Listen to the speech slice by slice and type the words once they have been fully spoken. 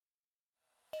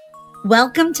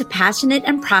Welcome to Passionate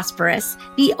and Prosperous,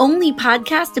 the only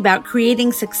podcast about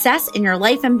creating success in your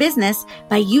life and business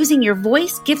by using your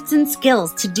voice, gifts, and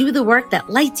skills to do the work that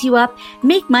lights you up,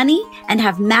 make money, and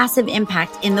have massive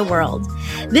impact in the world.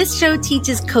 This show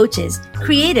teaches coaches,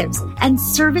 creatives, and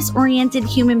service-oriented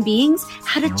human beings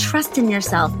how to trust in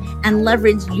yourself and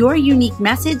leverage your unique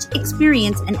message,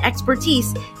 experience, and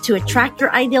expertise to attract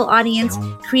your ideal audience,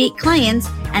 create clients,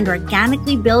 and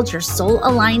organically build your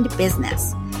soul-aligned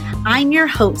business. I'm your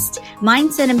host,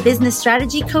 mindset and business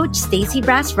strategy coach, Stacey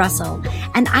Brass Russell,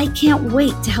 and I can't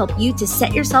wait to help you to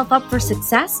set yourself up for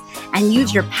success and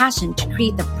use your passion to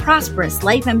create the prosperous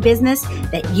life and business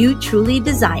that you truly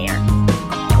desire.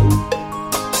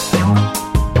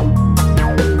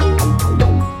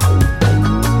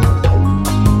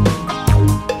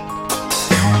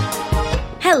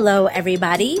 Hello,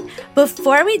 everybody.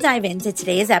 Before we dive into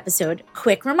today's episode,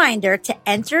 quick reminder to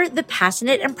enter the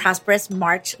Passionate and Prosperous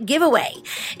March giveaway.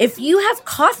 If you have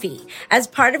coffee as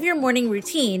part of your morning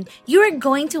routine, you are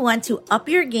going to want to up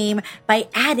your game by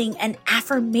adding an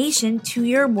affirmation to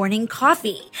your morning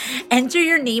coffee. Enter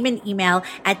your name and email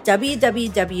at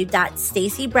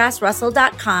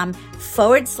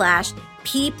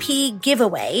www.staceybrassrussell.com/PP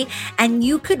giveaway, and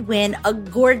you could win a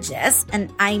gorgeous,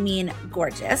 and I mean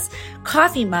gorgeous,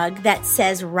 coffee mug that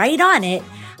says right on it,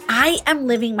 I am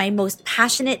living my most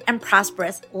passionate and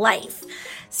prosperous life.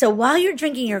 So while you're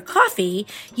drinking your coffee,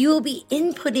 you will be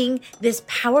inputting this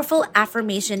powerful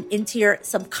affirmation into your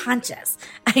subconscious.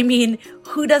 I mean,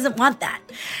 who doesn't want that?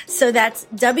 So that's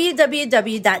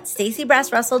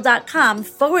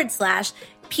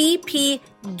www.staceybrassrussell.com/PP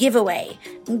giveaway.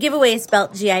 And giveaway is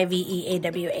spelled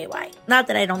Giveaway. Not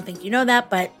that I don't think you know that,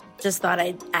 but just thought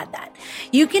I'd add that.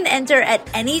 You can enter at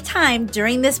any time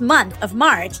during this month of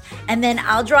March, and then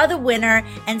I'll draw the winner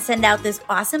and send out this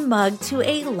awesome mug to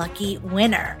a lucky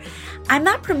winner. I'm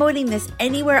not promoting this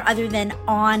anywhere other than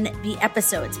on the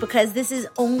episodes because this is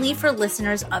only for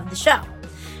listeners of the show.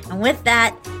 And with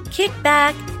that, kick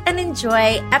back and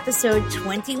enjoy episode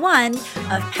 21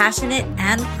 of Passionate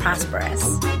and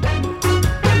Prosperous.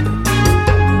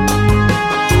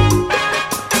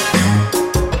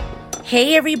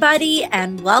 Hey everybody,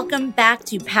 and welcome back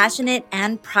to Passionate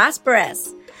and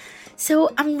Prosperous. So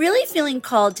I'm really feeling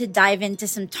called to dive into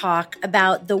some talk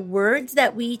about the words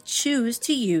that we choose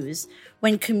to use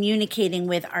when communicating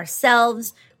with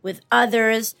ourselves, with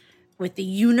others, with the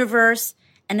universe,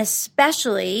 and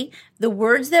especially the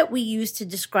words that we use to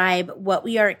describe what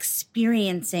we are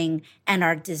experiencing and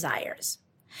our desires.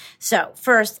 So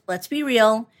first, let's be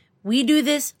real. We do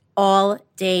this all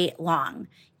day long,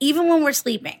 even when we're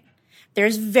sleeping.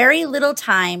 There's very little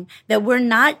time that we're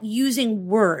not using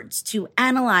words to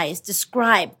analyze,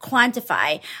 describe,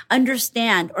 quantify,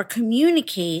 understand, or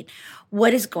communicate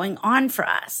what is going on for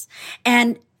us.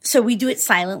 And so we do it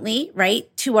silently, right?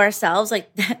 To ourselves, like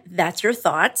that's your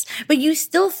thoughts, but you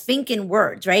still think in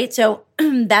words, right? So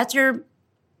that's your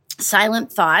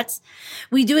silent thoughts.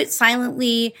 We do it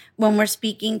silently when we're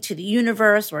speaking to the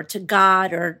universe or to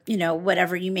God or,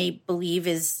 whatever you may believe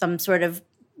is some sort of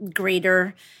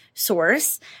greater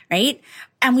source, right?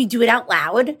 And we do it out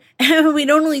loud. We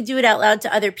don't only do it out loud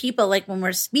to other people, like when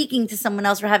we're speaking to someone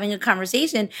else, we're having a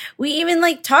conversation. We even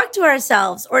talk to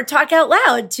ourselves or talk out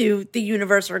loud to the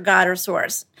universe or God or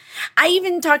source. I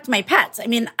even talk to my pets. I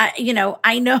mean,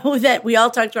 I know that we all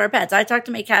talk to our pets. I talk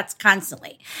to my cats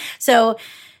constantly. So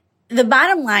the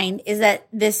bottom line is that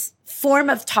this form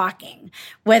of talking,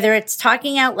 whether it's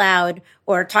talking out loud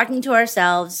or talking to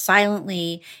ourselves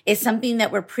silently, is something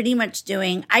that we're pretty much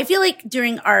doing, I feel like,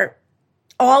 during our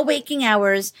all waking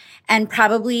hours and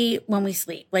probably when we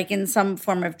sleep, like in some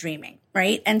form of dreaming,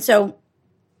 right? And so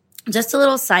just a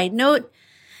little side note,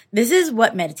 this is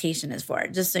what meditation is for,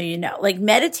 just so you know.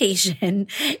 Meditation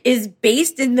is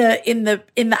based in the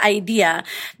idea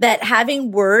that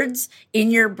having words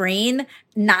in your brain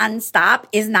nonstop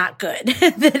is not good,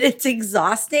 that it's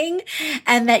exhausting,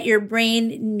 and that your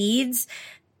brain needs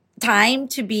time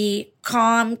to be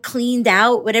calm, cleaned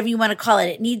out, whatever you want to call it.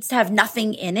 It needs to have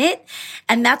nothing in it.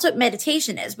 And that's what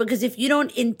meditation is, because if you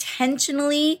don't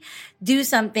intentionally do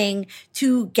something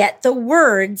to get the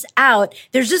words out,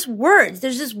 there's just words,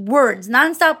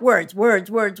 nonstop words,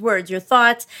 your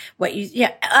thoughts,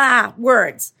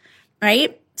 words,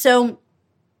 right? So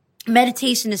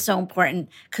meditation is so important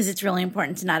because it's really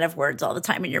important to not have words all the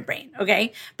time in your brain,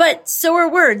 okay? But so are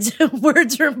words.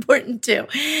 Words are important too.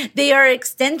 They are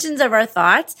extensions of our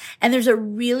thoughts, and there's a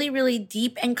really, really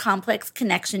deep and complex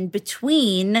connection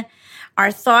between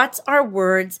our thoughts, our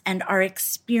words, and our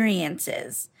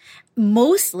experiences.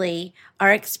 Mostly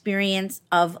our experience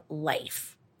of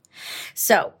life.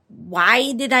 So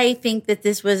why did I think that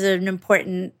this was an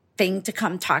important thing to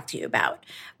come talk to you about?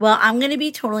 Well, I'm going to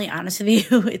be totally honest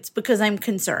with you. It's because I'm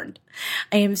concerned.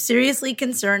 I am seriously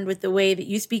concerned with the way that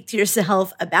you speak to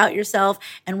yourself, about yourself,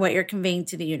 and what you're conveying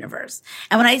to the universe.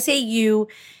 And when I say you,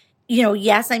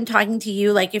 yes, I'm talking to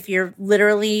you. Like if you're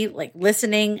literally like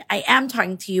listening, I am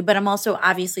talking to you, but I'm also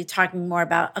obviously talking more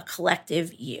about a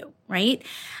collective you, right?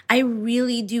 I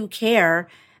really do care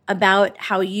about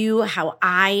how you, how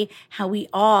we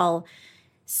all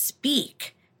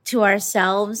speak to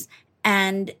ourselves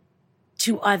and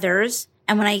to others.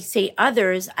 And when I say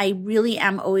others, I really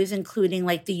am always including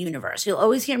like the universe. You'll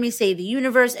always hear me say the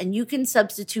universe, and you can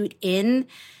substitute in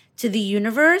to the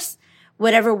universe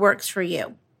whatever works for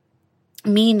you.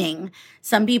 Meaning,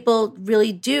 some people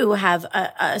really do have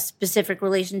a specific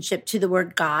relationship to the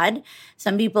word God.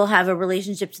 Some people have a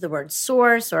relationship to the word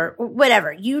source or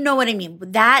whatever. You know what I mean?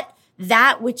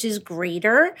 That which is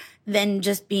greater than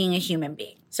just being a human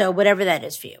being. So whatever that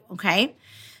is for you, okay?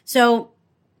 So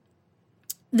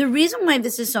the reason why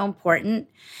this is so important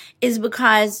is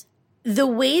because the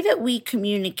way that we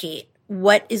communicate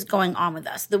what is going on with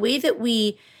us, the way that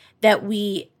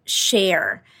we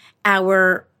share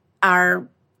our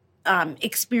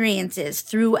experiences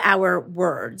through our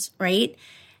words, right,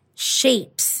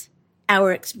 shapes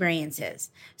our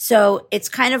experiences. So it's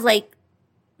kind of like,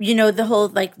 the whole,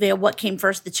 like what came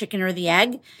first, the chicken or the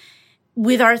egg?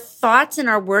 With our thoughts and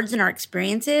our words and our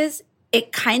experiences,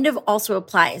 it kind of also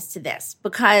applies to this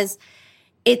because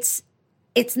it's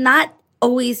not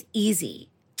always easy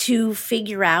to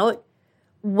figure out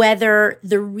whether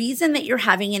the reason that you're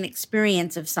having an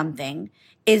experience of something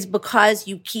is because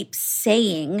you keep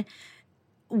saying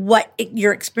what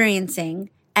you're experiencing.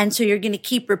 And so you're going to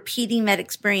keep repeating that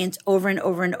experience over and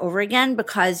over and over again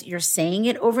because you're saying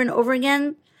it over and over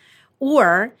again.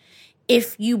 Or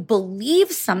if you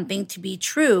believe something to be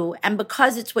true, and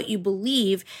because it's what you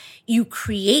believe, you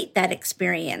create that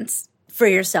experience for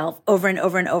yourself over and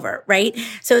over and over, right?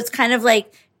 So it's kind of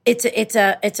like, it's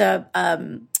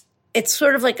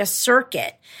sort of like a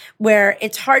circuit where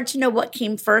it's hard to know what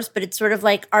came first, but it's sort of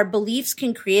like our beliefs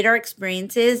can create our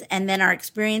experiences, and then our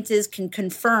experiences can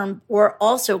confirm or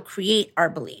also create our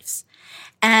beliefs.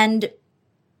 And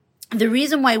the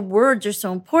reason why words are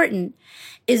so important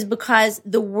is because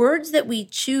the words that we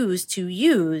choose to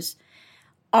use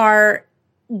are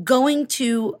going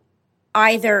to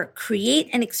either create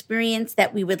an experience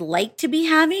that we would like to be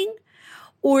having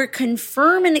or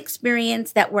confirm an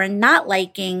experience that we're not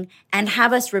liking and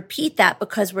have us repeat that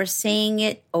because we're saying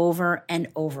it over and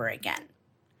over again.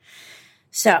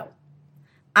 So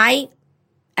I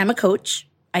am a coach.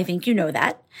 I think you know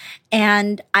that.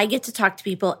 And I get to talk to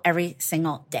people every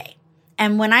single day.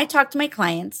 And when I talk to my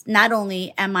clients, not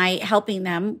only am I helping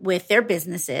them with their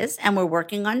businesses, and we're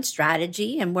working on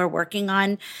strategy, and we're working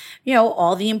on,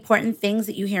 all the important things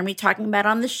that you hear me talking about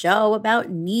on the show,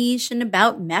 about niche and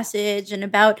about message and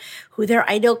about who their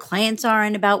ideal clients are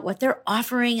and about what they're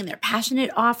offering and their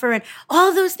passionate offer and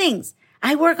all those things.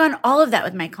 I work on all of that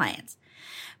with my clients.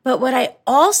 But what I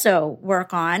also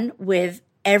work on with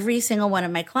every single one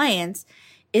of my clients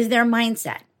is their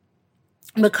mindset.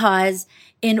 Because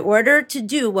in order to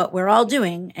do what we're all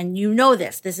doing, and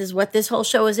this is what this whole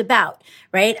show is about,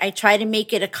 right? I try to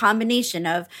make it a combination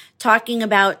of talking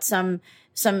about some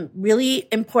really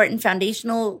important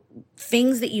foundational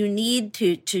things that you need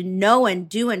to know and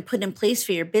do and put in place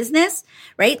for your business,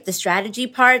 right? The strategy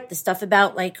part, the stuff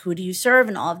about like who do you serve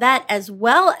and all of that, as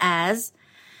well as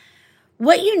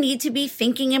what you need to be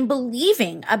thinking and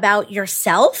believing about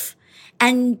yourself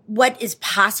and what is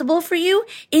possible for you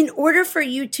in order for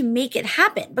you to make it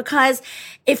happen. Because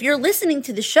if you're listening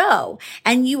to the show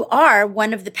and you are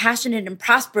one of the passionate and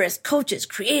prosperous coaches,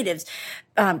 creatives,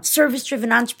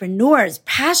 service-driven entrepreneurs,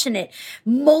 passionate,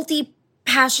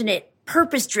 multi-passionate,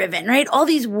 purpose-driven, right? All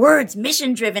these words,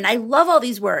 mission-driven. I love all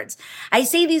these words. I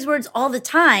say these words all the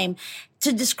time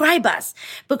to describe us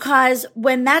because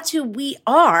when that's who we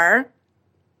are,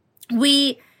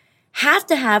 we have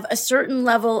to have a certain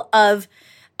level of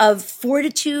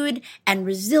fortitude and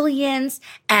resilience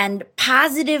and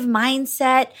positive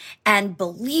mindset and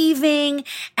believing.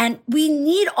 And we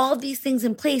need all these things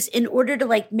in place in order to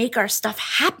like make our stuff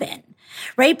happen,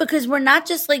 right? Because we're not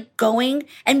just like going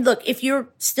and look, if you're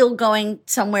still going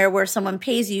somewhere where someone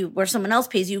pays you, where someone else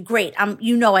pays you, great. I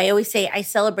always say I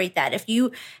celebrate that. If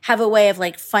you have a way of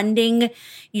like funding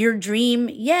your dream,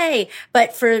 yay.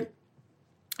 But for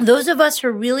those of us who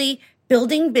are really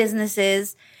building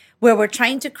businesses where we're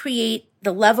trying to create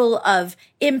the level of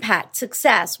impact,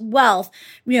 success, wealth,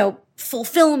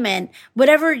 fulfillment,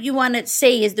 whatever you want to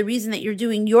say is the reason that you're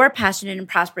doing your passionate and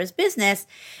prosperous business.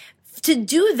 To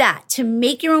do that, to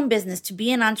make your own business, to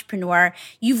be an entrepreneur,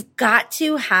 you've got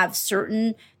to have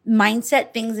certain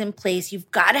mindset things in place. You've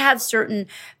got to have certain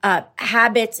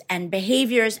habits and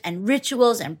behaviors and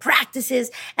rituals and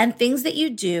practices and things that you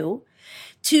do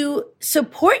to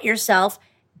support yourself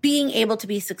being able to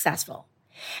be successful.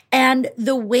 And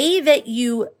the way that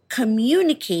you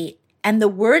communicate and the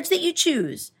words that you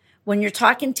choose when you're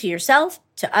talking to yourself,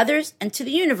 to others, and to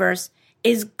the universe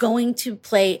is going to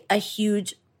play a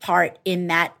huge part in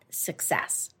that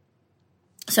success.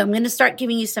 So I'm going to start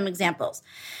giving you some examples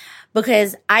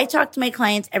because I talk to my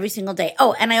clients every single day.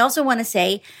 Oh, and I also want to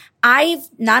say I've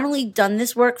not only done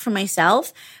this work for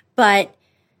myself, but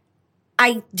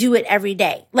I do it every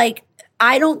day. Like,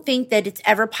 I don't think that it's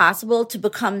ever possible to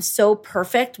become so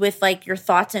perfect with like your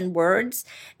thoughts and words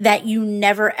that you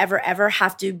never, ever, ever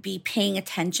have to be paying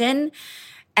attention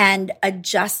and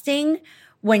adjusting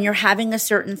when you're having a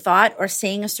certain thought or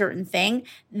saying a certain thing,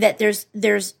 that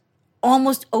there's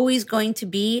almost always going to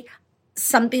be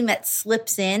something that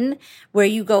slips in where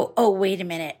you go, oh, wait a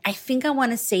minute, I think I want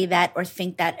to say that or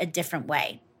think that a different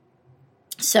way.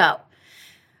 So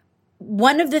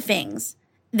one of the things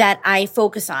that I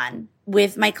focus on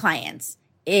with my clients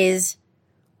is,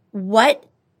 what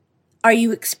are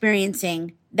you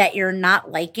experiencing that you're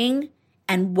not liking,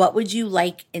 and what would you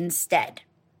like instead?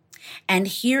 And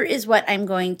here is what I'm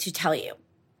going to tell you.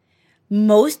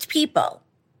 Most people,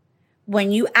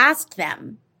 when you ask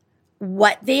them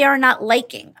what they are not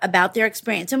liking about their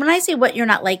experience, and when I say what you're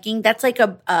not liking, that's like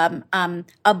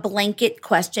a blanket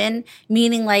question,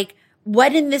 meaning like,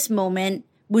 what in this moment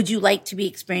would you like to be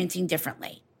experiencing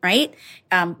differently, right?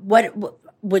 What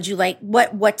would you like?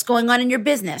 What's going on in your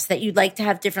business that you'd like to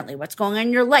have differently? What's going on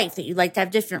in your life that you'd like to have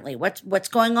differently? What's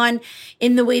going on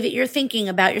in the way that you're thinking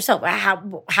about yourself?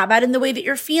 How about in the way that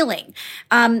you're feeling?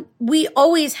 We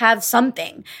always have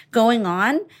something going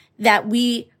on that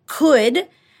we could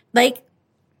like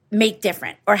make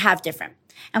different or have different.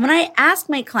 And when I ask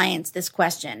my clients this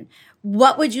question,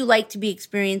 what would you like to be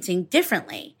experiencing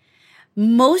differently?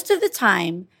 Most of the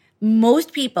time,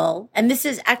 most people, and this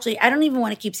is actually, I don't even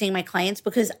want to keep saying my clients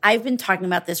because I've been talking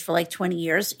about this for like 20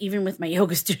 years, even with my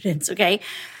yoga students, okay?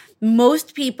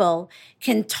 Most people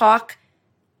can talk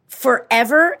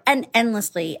forever and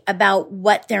endlessly about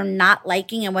what they're not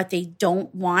liking and what they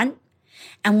don't want.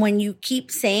 And when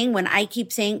I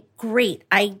keep saying, great,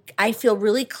 I feel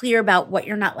really clear about what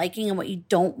you're not liking and what you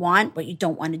don't want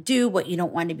to do, what you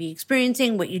don't want to be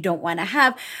experiencing, what you don't want to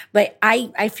have. But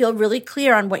I feel really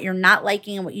clear on what you're not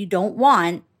liking and what you don't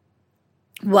want.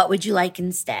 What would you like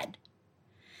instead?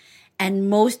 And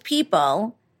most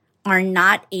people are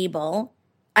not able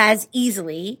as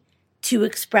easily to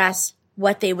express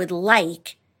what they would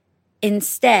like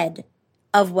instead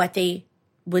of what they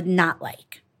would not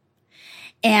like.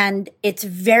 And it's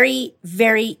very,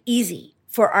 very easy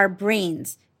for our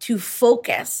brains to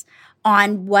focus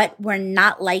on what we're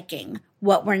not liking,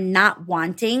 what we're not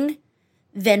wanting,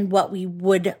 than what we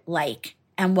would like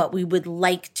and what we would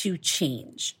like to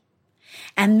change.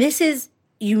 And this is,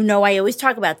 I always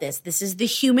talk about this. This is the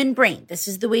human brain. This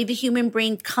is the way the human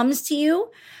brain comes to you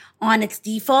on its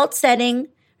default setting,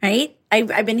 right?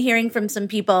 I've been hearing from some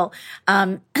people,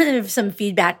 some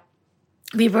feedback.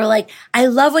 People are like, I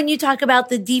love when you talk about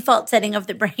the default setting of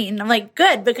the brain. I'm like,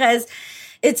 good, because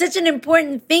it's such an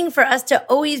important thing for us to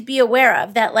always be aware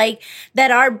of, that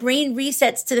our brain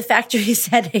resets to the factory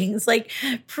settings like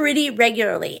pretty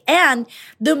regularly. And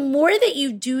the more that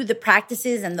you do the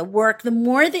practices and the work, the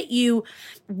more that you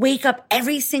wake up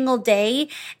every single day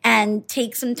and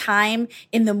take some time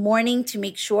in the morning to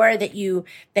make sure that you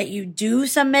do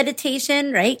some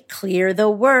meditation, right? Clear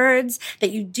the words, that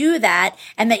you do that,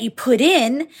 and that you put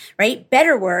in, right,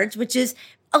 better words, which is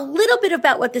a little bit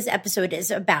about what this episode is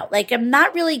about. Like, I'm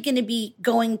not really going to be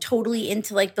going totally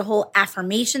into like the whole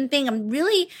affirmation thing. I'm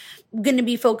really going to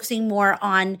be focusing more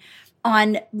on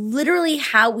literally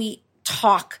how we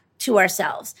talk to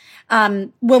ourselves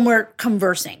when we're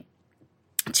conversing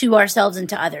to ourselves and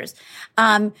to others.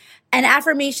 And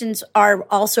affirmations are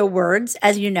also words,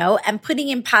 as you know, and putting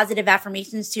in positive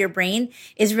affirmations to your brain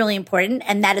is really important.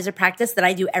 And that is a practice that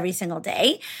I do every single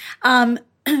day.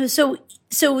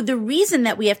 So the reason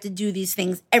that we have to do these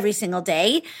things every single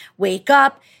day, wake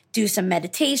up, do some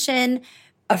meditation,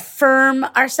 affirm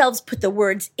ourselves, put the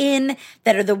words in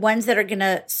that are the ones that are going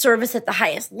to serve us at the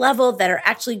highest level, that are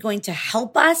actually going to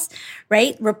help us,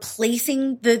 right?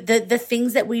 Replacing the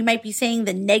things that we might be saying,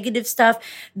 the negative stuff,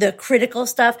 the critical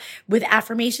stuff with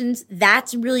affirmations.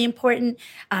 That's really important.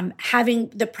 Having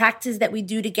the practice that we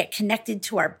do to get connected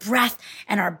to our breath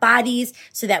and our bodies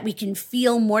so that we can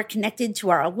feel more connected to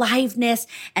our aliveness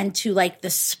and to like the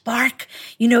spark,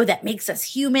 that makes us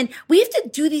human. We have to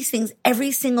do these things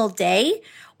every single day,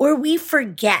 or we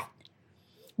forget.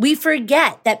 We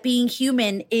forget that being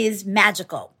human is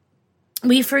magical.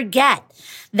 We forget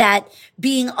that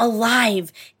being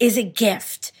alive is a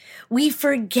gift. We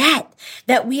forget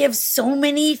that we have so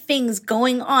many things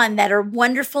going on that are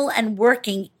wonderful and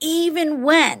working, even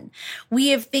when we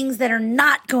have things that are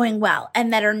not going well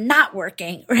and that are not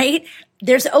working, right?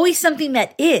 There's always something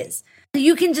that is.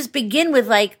 You can just begin with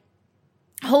like,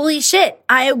 holy shit,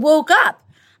 I woke up.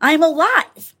 I'm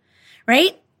alive,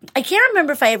 right? I can't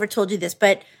remember if I ever told you this,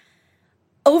 but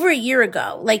over a year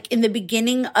ago, like in the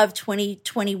beginning of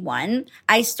 2021,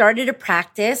 I started a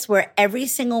practice where every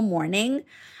single morning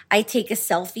I take a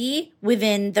selfie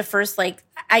within the first,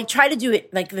 I try to do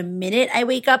it like the minute I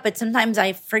wake up, but sometimes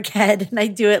I forget and I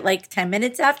do it like 10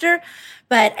 minutes after.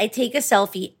 But I take a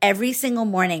selfie every single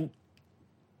morning.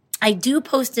 I do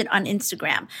post it on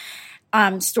Instagram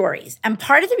stories. And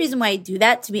part of the reason why I do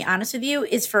that, to be honest with you,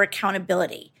 is for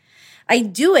accountability. I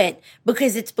do it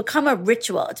because it's become a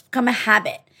ritual. It's become a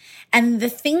habit. And the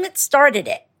thing that started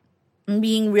it, I'm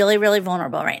being really, really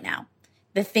vulnerable right now.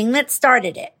 The thing that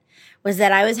started it was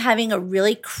that I was having a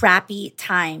really crappy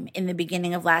time in the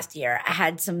beginning of last year. I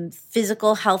had some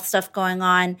physical health stuff going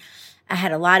on. I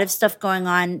had a lot of stuff going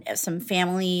on, some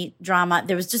family drama.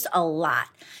 There was just a lot.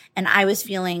 And I was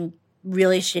feeling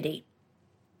really shitty.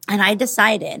 And I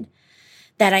decided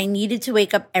that I needed to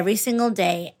wake up every single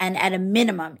day, and at a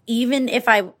minimum, even if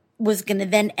I was going to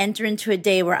then enter into a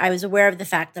day where I was aware of the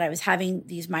fact that I was having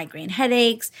these migraine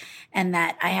headaches and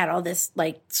that I had all this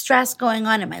like stress going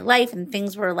on in my life and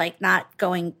things were like not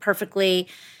going perfectly,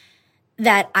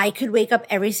 that I could wake up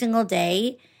every single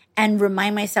day and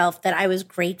remind myself that I was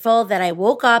grateful that I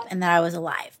woke up and that I was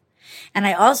alive. And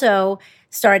I also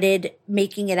started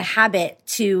making it a habit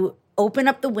to open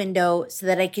up the window so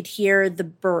that I could hear the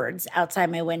birds outside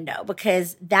my window,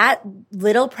 because that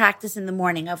little practice in the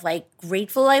morning of like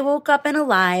grateful I woke up and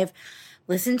alive,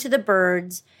 listen to the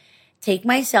birds, take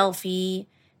my selfie,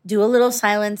 do a little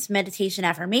silence meditation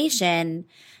affirmation,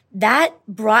 that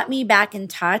brought me back in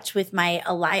touch with my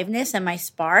aliveness and my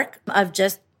spark of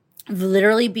just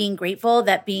literally being grateful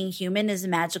that being human is a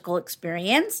magical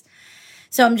experience.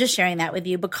 So I'm just sharing that with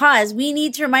you because we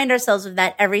need to remind ourselves of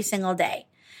that every single day.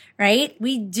 Right?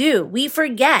 We do. We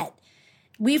forget.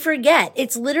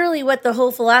 It's literally what the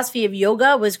whole philosophy of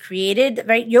yoga was created,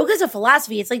 right? Yoga is a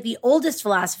philosophy. It's like the oldest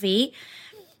philosophy.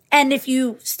 And if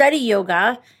you study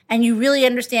yoga and you really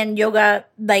understand yoga,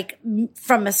 like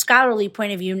from a scholarly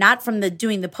point of view, not from the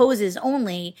doing the poses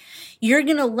only, you're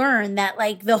going to learn that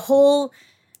like the whole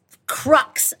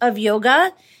crux of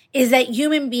yoga is that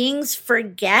human beings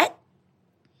forget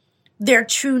their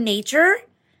true nature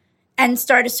and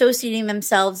start associating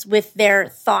themselves with their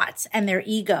thoughts and their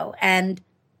ego and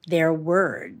their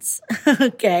words.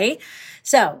 Okay.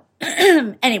 So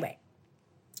anyway,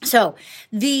 so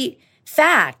the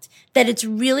fact that it's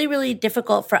really, really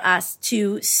difficult for us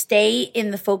to stay in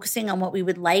the focusing on what we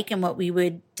would like and what we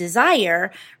would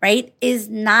desire, right, is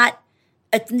not,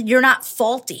 you're not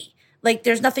faulty. Like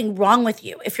there's nothing wrong with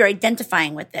you if you're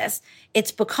identifying with this.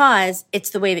 It's because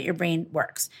it's the way that your brain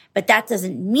works. But that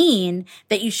doesn't mean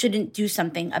that you shouldn't do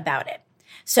something about it.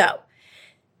 So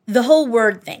the whole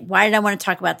word thing, why did I want to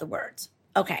talk about the words?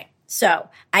 Okay, so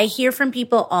I hear from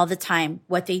people all the time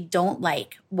what they don't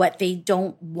like, what they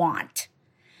don't want.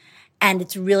 And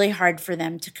it's really hard for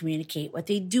them to communicate what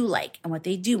they do like and what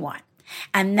they do want.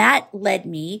 And that led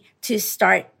me to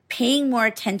start paying more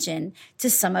attention to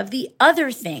some of the other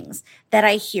things that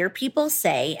I hear people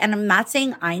say. And I'm not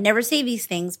saying I never say these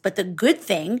things, but the good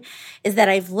thing is that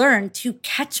I've learned to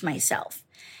catch myself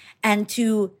and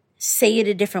to say it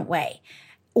a different way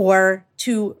or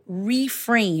to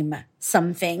reframe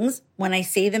some things when I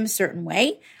say them a certain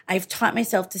way. I've taught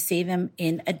myself to say them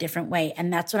in a different way.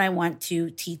 And that's what I want to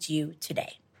teach you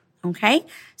today. Okay?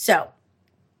 So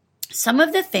some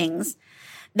of the things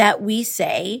that we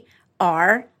say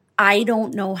are, I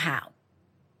don't know how.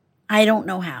 I don't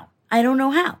know how. I don't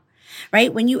know how,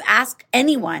 right? When you ask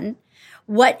anyone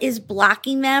what is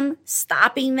blocking them,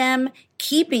 stopping them,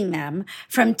 keeping them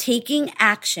from taking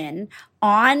action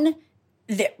on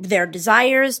their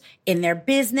desires in their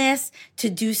business to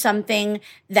do something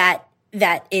that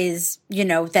that is,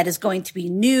 that is going to be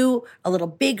new, a little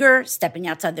bigger, stepping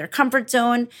outside their comfort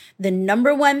zone. The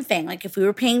number one thing, like if we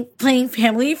were playing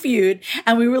Family Feud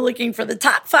and we were looking for the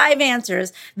top 5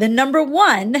 answers, the number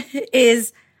one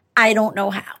is, I don't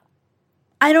know how.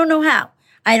 I don't know how.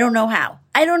 I don't know how.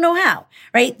 I don't know how,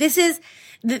 right? This is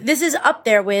up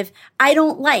there with, I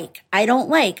don't like, I don't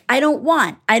like, I don't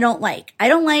want, I don't like, I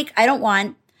don't like, I don't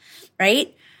want,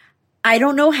 right? I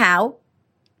don't know how.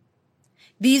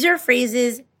 These are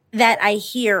phrases that I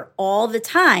hear all the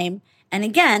time. And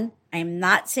again, I'm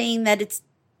not saying that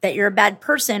you're a bad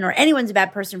person or anyone's a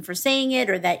bad person for saying it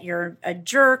or that you're a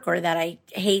jerk or that I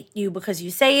hate you because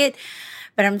you say it.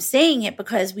 But I'm saying it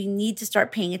because we need to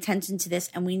start paying attention to this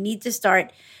and we need to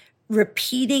start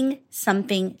repeating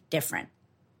something different.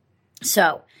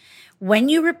 So when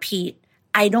you repeat,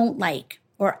 I don't like,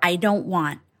 or I don't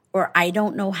want, or I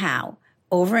don't know how,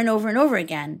 over and over and over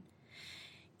again,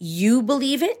 you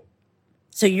believe it.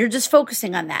 So you're just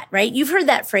focusing on that, right? You've heard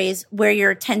that phrase, where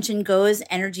your attention goes,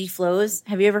 energy flows.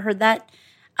 Have you ever heard that?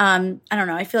 I don't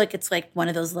know. I feel like it's like one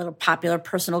of those little popular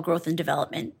personal growth and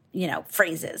development,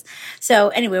 phrases. So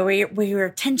anyway, where your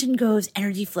attention goes,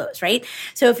 energy flows, right?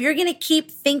 So if you're going to keep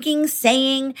thinking,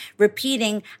 saying,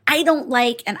 repeating, I don't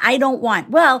like, and I don't want,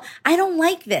 well, I don't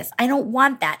like this. I don't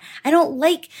want that. I don't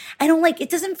like, it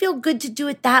doesn't feel good to do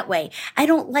it that way. I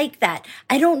don't like that.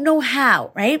 I don't know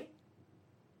how, right?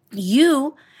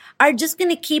 You are just going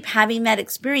to keep having that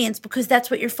experience because that's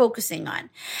what you're focusing on.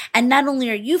 And not only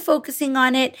are you focusing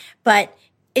on it, but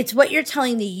it's what you're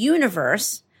telling the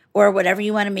universe, or whatever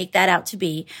you want to make that out to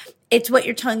be. It's what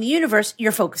you're telling the universe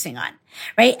you're focusing on,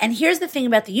 right? And here's the thing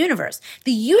about the universe.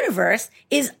 The universe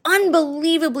is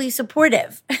unbelievably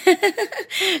supportive.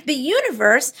 The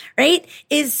universe, right,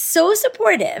 is so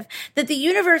supportive that the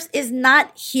universe is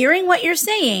not hearing what you're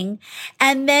saying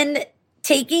and then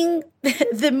taking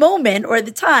the moment or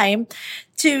the time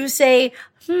to say,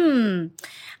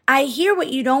 I hear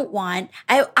what you don't want.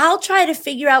 I'll try to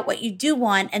figure out what you do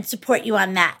want and support you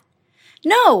on that.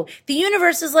 No, the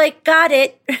universe is like, got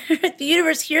it. The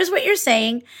universe hears what you're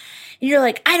saying. And you're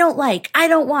like, I don't like, I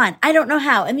don't want, I don't know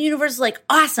how. And the universe is like,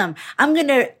 awesome. I'm going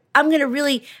to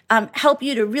really help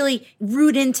you to really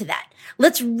root into that.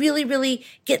 Let's really, really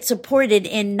get supported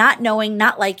in not knowing,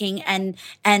 not liking, and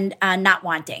not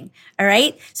wanting. All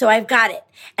right. So I've got it.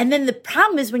 And then the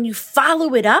problem is when you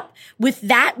follow it up with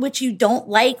that which you don't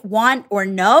like, want, or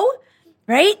know,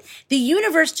 right? The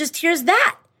universe just hears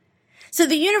that. So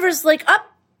the universe is like,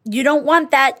 you don't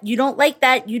want that. You don't like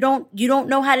that. You don't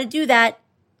know how to do that.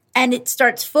 And it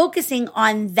starts focusing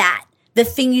on that, the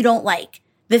thing you don't like,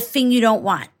 the thing you don't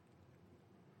want.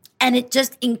 And it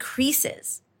just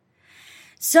increases.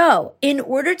 So in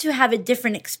order to have a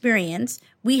different experience,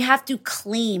 we have to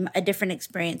claim a different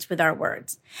experience with our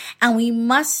words. And we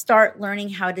must start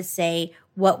learning how to say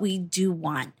what we do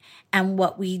want and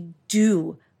what we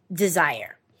do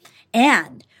desire.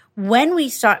 And when we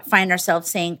find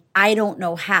ourselves saying, I don't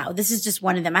know how, this is just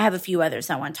one of them. I have a few others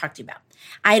I want to talk to you about.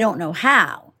 I don't know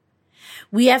how.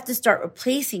 We have to start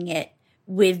replacing it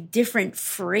with different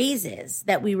phrases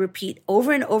that we repeat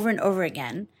over and over and over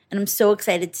again. And I'm so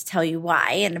excited to tell you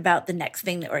why and about the next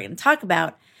thing that we're going to talk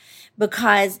about,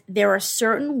 because there are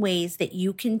certain ways that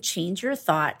you can change your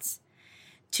thoughts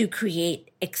to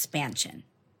create expansion.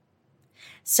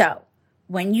 So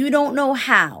when you don't know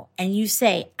how and you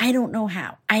say, I don't know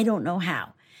how, I don't know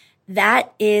how,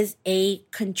 that is a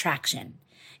contraction.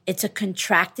 It's a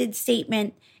contracted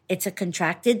statement. It's a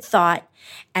contracted thought.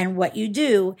 And what you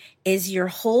do is your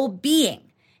whole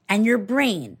being and your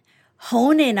brain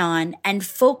hone in on and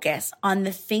focus on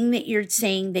the thing that you're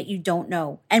saying that you don't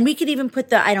know. And we could even put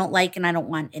the I don't like and I don't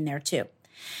want in there too.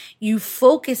 You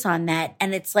focus on that.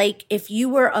 And it's like if you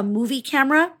were a movie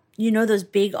camera, those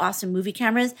big, awesome movie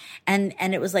cameras, and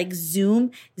it was like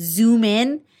zoom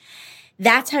in.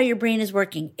 That's how your brain is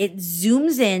working. It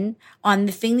zooms in on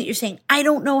the thing that you're saying, I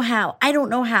don't know how, I don't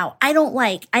know how, I don't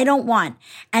like, I don't want.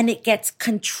 And it gets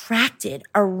contracted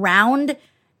around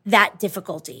that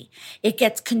difficulty. It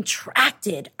gets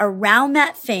contracted around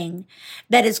that thing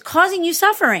that is causing you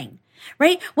suffering,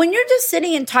 right? When you're just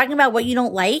sitting and talking about what you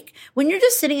don't like, when you're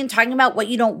just sitting and talking about what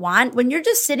you don't want, when you're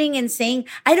just sitting and saying,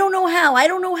 I don't know how, I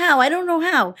don't know how, I don't know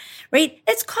how, right?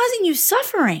 It's causing you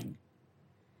suffering.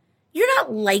 You're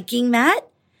not liking that.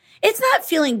 It's not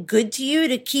feeling good to you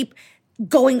to keep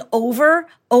going over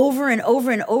and over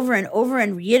and over and over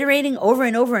and reiterating over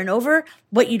and over and over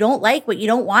what you don't like, what you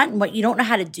don't want, and what you don't know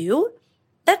how to do.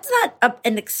 That's not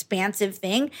an expansive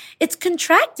thing. It's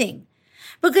contracting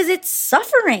because it's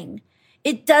suffering.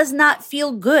 It does not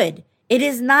feel good. It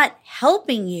is not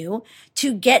helping you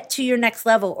to get to your next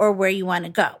level or where you want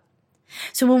to go.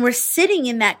 So when we're sitting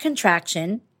in that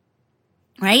contraction,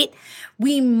 right,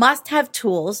 we must have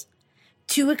tools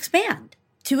to expand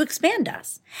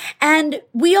us. And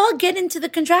we all get into the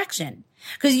contraction.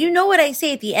 Because you know what I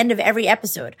say at the end of every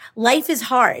episode, life is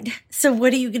hard. So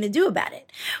what are you going to do about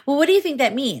it? Well, what do you think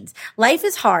that means? Life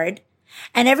is hard.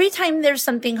 And every time there's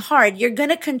something hard, you're going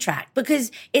to contract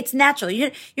because it's natural.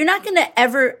 You're not going to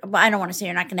ever, well, I don't want to say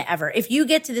you're not going to ever. If you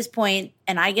get to this point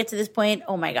and I get to this point,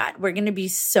 oh my God, we're going to be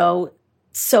so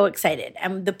excited.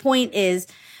 And the point is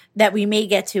that we may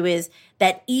get to is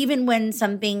that even when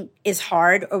something is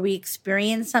hard or we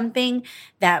experience something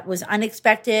that was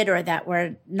unexpected or that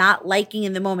we're not liking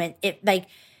in the moment,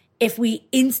 if we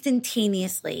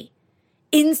instantaneously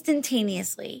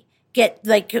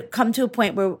come to a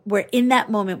point where we're in that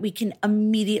moment, we can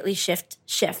immediately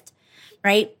shift,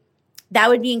 right? That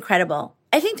would be incredible.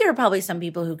 I think there are probably some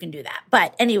people who can do that.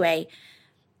 But anyway,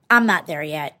 I'm not there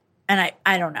yet. And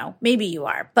I don't know, maybe you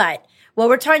are. But what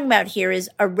we're talking about here is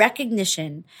a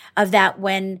recognition of that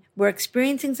when we're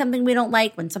experiencing something we don't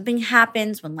like, when something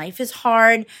happens, when life is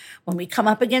hard, when we come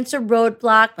up against a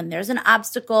roadblock, when there's an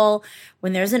obstacle,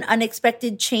 when there's an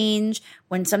unexpected change,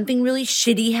 when something really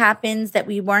shitty happens that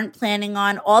we weren't planning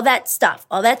on, all that stuff,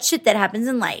 all that shit that happens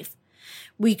in life,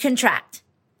 we contract.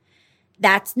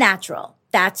 That's natural.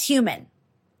 That's human.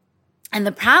 And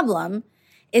the problem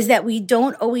is that we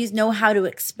don't always know how to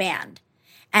expand.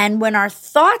 And when our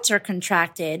thoughts are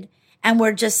contracted and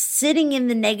we're just sitting in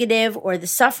the negative or the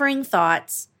suffering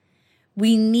thoughts,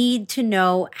 we need to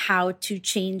know how to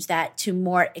change that to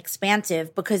more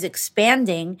expansive, because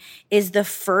expanding is the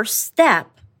first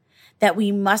step that we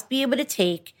must be able to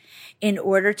take in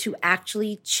order to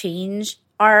actually change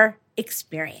our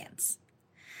experience.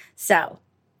 So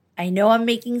I know I'm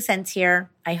making sense here.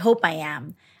 I hope I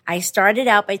am. I started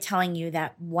out by telling you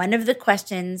that one of the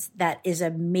questions that is a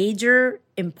major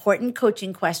important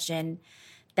coaching question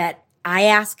that I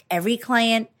ask every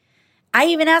client, I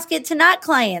even ask it to not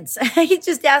clients. I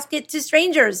just ask it to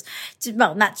strangers.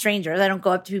 Well, not strangers. I don't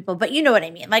go up to people, but you know what I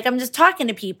mean. Like I'm just talking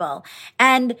to people.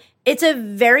 And it's a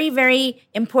very, very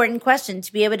important question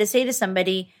to be able to say to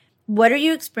somebody, what are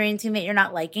you experiencing that you're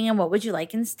not liking and what would you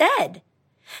like instead?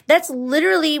 That's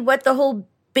literally what the whole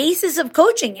basis of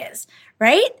coaching is,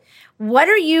 right? What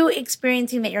are you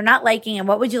experiencing that you're not liking and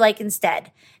what would you like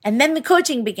instead? And then the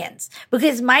coaching begins,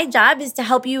 because my job is to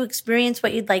help you experience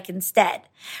what you'd like instead,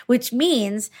 which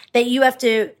means that you have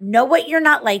to know what you're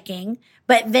not liking,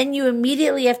 but then you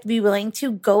immediately have to be willing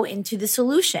to go into the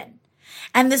solution.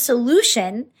 And the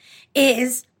solution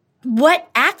is, what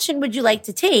action would you like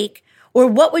to take? Or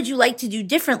what would you like to do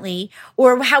differently?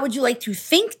 Or how would you like to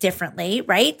think differently,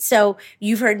 right? So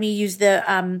you've heard me use the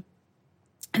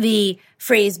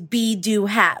phrase be, do,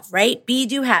 have, right? Be,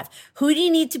 do, have. Who do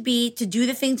you need to be to do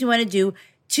the things you want to do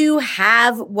to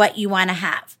have what you want to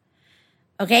have?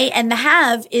 Okay. And the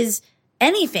have is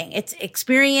anything. It's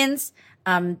experience,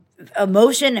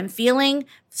 emotion and feeling,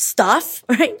 stuff,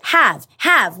 right?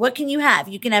 Have. What can you have?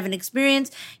 You can have an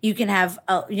experience. You can have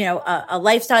a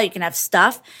lifestyle. You can have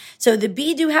stuff. So the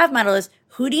be, do, have model is,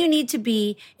 who do you need to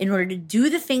be in order to do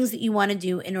the things that you want to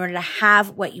do in order to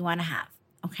have what you want to have?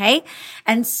 Okay.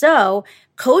 And so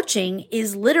coaching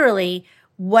is literally,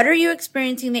 what are you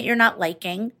experiencing that you're not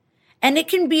liking? And it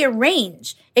can be a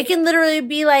range. It can literally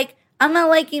be like, I'm not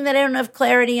liking that I don't have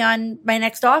clarity on my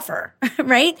next offer,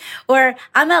 right? Or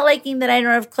I'm not liking that I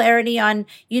don't have clarity on,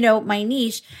 my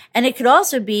niche. And it could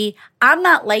also be, I'm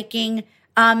not liking,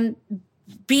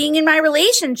 being in my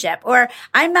relationship, or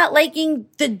I'm not liking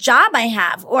the job I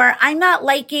have, or I'm not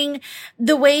liking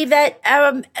the way that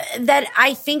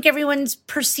I think everyone's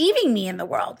perceiving me in the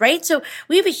world, right? So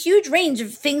we have a huge range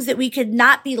of things that we could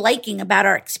not be liking about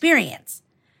our experience.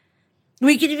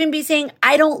 We could even be saying,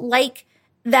 I don't like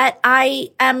that I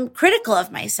am critical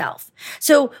of myself.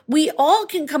 So we all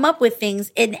can come up with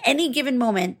things in any given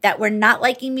moment that we're not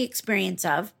liking the experience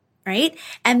of, right?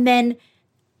 And then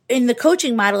in the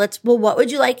coaching model, it's, well, what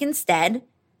would you like instead?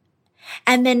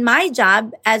 And then my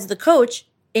job as the coach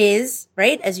is,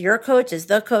 right, as your coach, as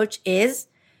the coach is,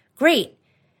 great.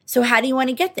 So how do you want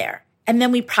to get there? And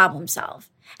then we problem solve.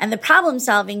 And the problem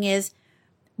solving is,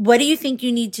 what do you think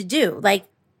you need to do? Like,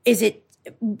 is it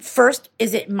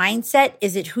mindset?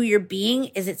 Is it who you're being?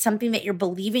 Is it something that you're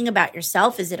believing about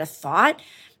yourself? Is it a thought,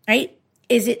 right?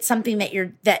 Is it something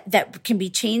that can be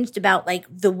changed about like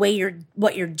the way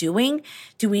what you're doing?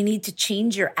 Do we need to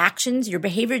change your actions, your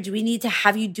behavior? Do we need to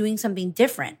have you doing something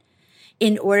different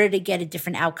in order to get a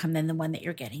different outcome than the one that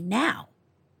you're getting now?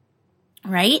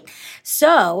 Right?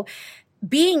 So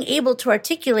being able to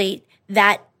articulate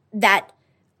that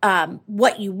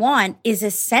what you want is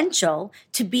essential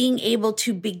to being able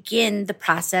to begin the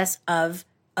process of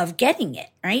getting it,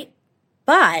 right?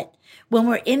 But when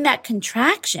we're in that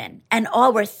contraction and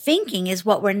all we're thinking is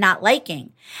what we're not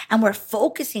liking, and we're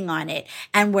focusing on it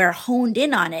and we're honed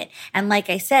in on it, and like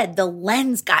I said, the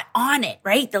lens got on it,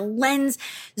 right? The lens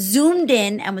zoomed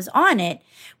in and was on it.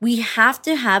 We have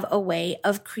to have a way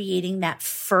of creating that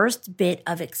first bit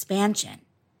of expansion.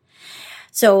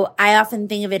 So I often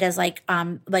think of it as like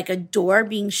a door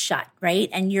being shut, right?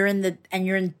 And you're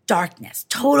in darkness,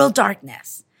 total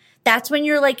darkness. That's when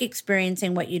you're like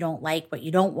experiencing what you don't like, what you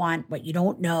don't want, what you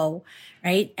don't know,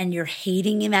 right? And you're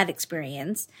hating in that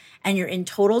experience, and you're in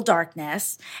total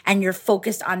darkness, and you're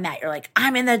focused on that. You're like,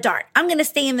 I'm in the dark. I'm going to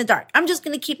stay in the dark. I'm just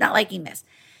going to keep not liking this.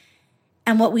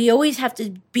 And what we always have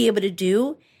to be able to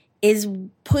do is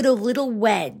put a little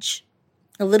wedge.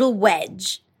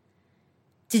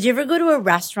 Did you ever go to a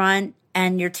restaurant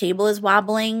and your table is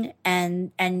wobbling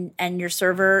and your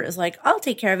server is like, I'll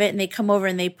take care of it. And they come over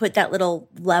and they put that little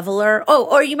leveler. Oh,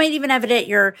 or you might even have it at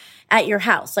your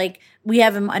house. Like we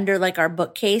have them under like our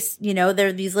bookcase, there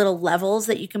are these little levels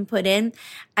that you can put in.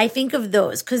 I think of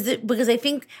those because I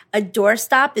think a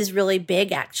doorstop is really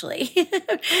big actually.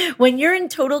 When you're in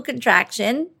total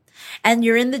contraction and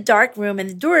you're in the dark room and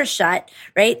the door is shut,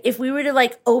 right? If we were to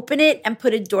like open it and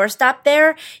put a doorstop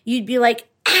there, you'd be like,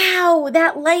 ow,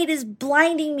 that light is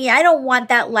blinding me. I don't want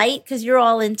that light because you're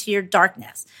all into your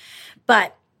darkness.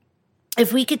 But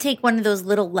if we could take one of those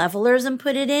little levelers and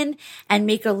put it in and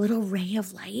make a little ray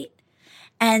of light,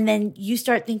 and then you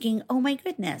start thinking, oh my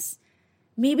goodness,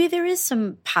 maybe there is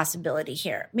some possibility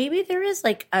here. Maybe there is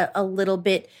like a little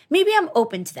bit, maybe I'm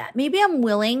open to that. Maybe I'm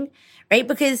willing, right?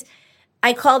 Because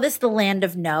I call this the land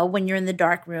of no. When you're in the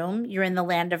dark room, you're in the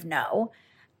land of no.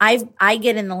 I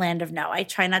get in the land of no. I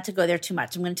try not to go there too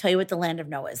much. I'm going to tell you what the land of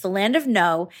no is. The land of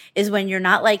no is when you're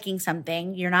not liking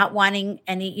something, you're not wanting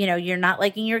any, you're not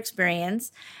liking your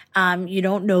experience. You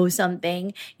don't know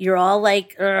something. You're all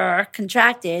like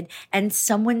contracted, and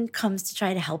someone comes to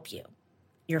try to help you.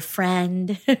 Your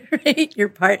friend, right? Your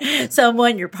partner,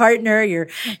 someone's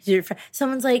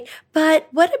like, but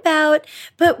what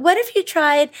if you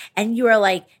tried? And you are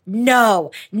like,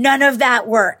 no, none of that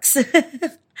works.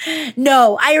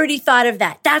 No, I already thought of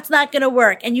that. That's not going to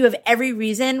work. And you have every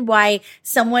reason why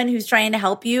someone who's trying to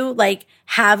help you, like,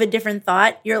 have a different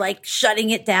thought. You're like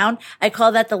shutting it down. I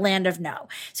call that the land of no.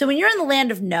 So when you're in the land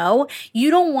of no,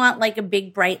 you don't want like a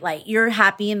big bright light. You're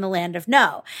happy in the land of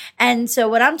no. And so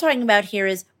what I'm talking about here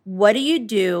is, what do you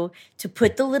do to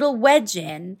put the little wedge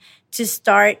in to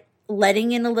start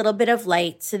letting in a little bit of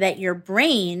light so that your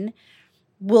brain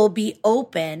will be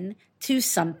open to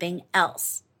something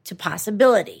else? To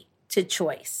possibility, to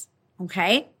choice,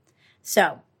 okay?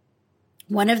 So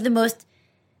one of the most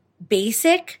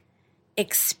basic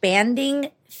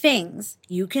expanding things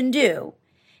you can do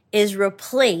is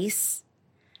replace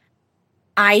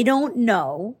I don't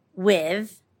know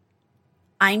with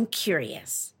I'm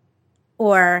curious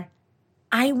or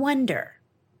I wonder.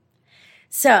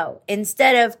 So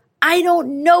instead of I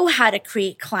don't know how to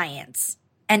create clients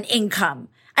and income,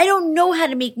 I don't know how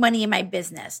to make money in my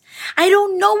business. I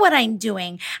don't know what I'm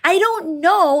doing. I don't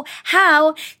know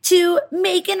how to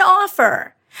make an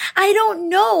offer. I don't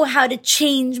know how to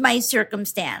change my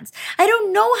circumstance. I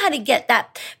don't know how to get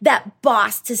that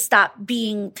boss to stop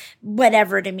being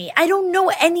whatever to me. I don't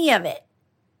know any of it.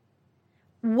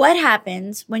 What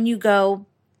happens when you go,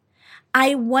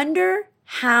 I wonder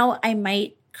how I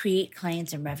might create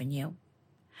clients and revenue?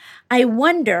 I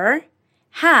wonder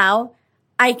how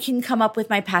I can come up with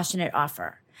my passionate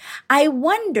offer. I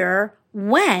wonder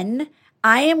when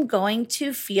I am going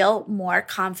to feel more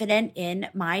confident in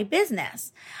my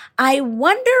business. I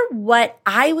wonder what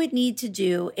I would need to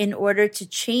do in order to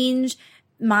change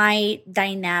my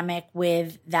dynamic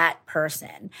with that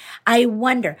person. I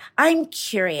wonder, I'm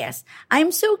curious.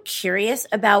 I'm so curious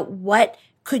about what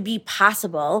could be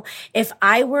possible if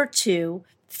I were to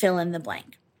fill in the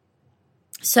blank.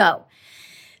 So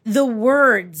the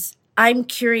words I'm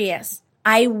curious,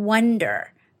 I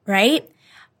wonder, right,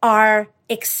 are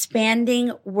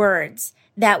expanding words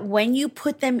that when you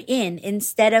put them in,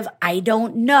 instead of I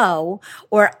don't know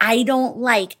or I don't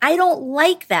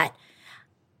like that.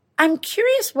 I'm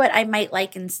curious what I might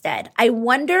like instead. I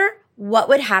wonder what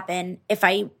would happen if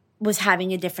I was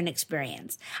having a different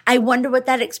experience. I wonder what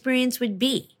that experience would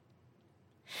be.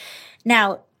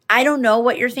 Now, I don't know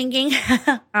what you're thinking,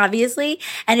 obviously.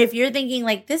 And if you're thinking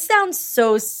like, this sounds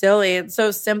so silly and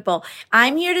so simple,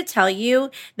 I'm here to tell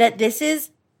you that this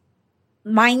is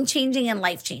mind-changing and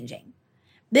life-changing.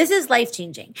 This is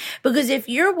life-changing because if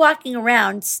you're walking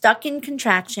around stuck in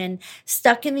contraction,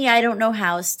 stuck in the I don't know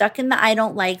how, stuck in the I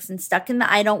don't likes, and stuck in the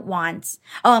I don't wants.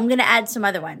 Oh, I'm going to add some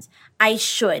other ones. I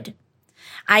should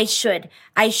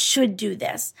do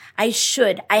this.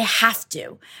 I have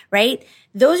to, right?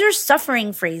 Those are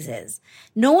suffering phrases.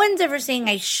 No one's ever saying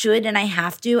I should and I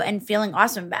have to and feeling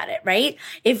awesome about it, right?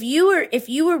 If you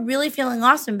were really feeling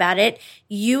awesome about it,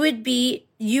 you would be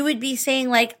saying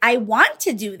like, I want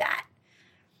to do that.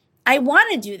 I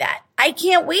want to do that. I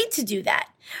can't wait to do that.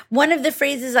 One of the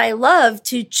phrases I love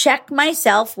to check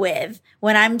myself with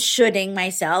when I'm shoulding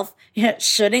myself,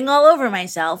 shoulding all over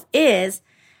myself is,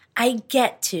 I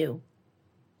get to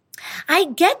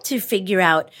figure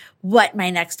out what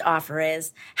my next offer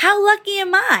is. How lucky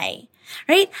am I?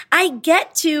 Right? I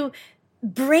get to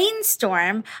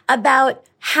brainstorm about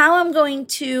how I'm going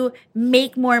to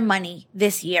make more money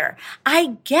this year.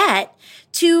 I get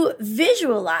to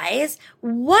visualize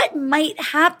what might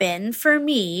happen for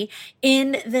me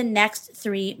in the next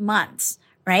 3 months,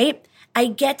 right? I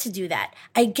get to do that.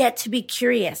 I get to be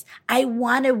curious. I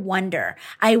want to wonder.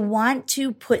 I want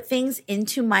to put things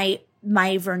into my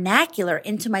vernacular,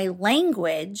 into my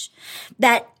language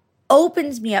that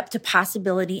opens me up to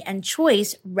possibility and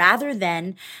choice rather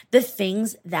than the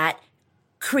things that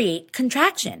create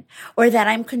contraction or that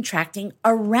I'm contracting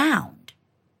around.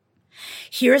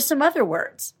 Here are some other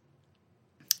words.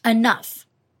 Enough.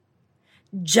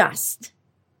 Just.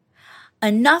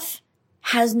 Enough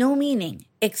has no meaning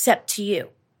except to you.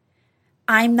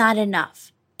 I'm not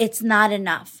enough. It's not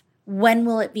enough. When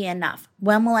will it be enough?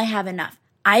 When will I have enough?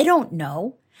 I don't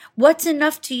know. What's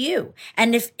enough to you?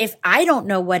 And if I don't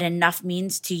know what enough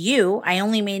means to you, I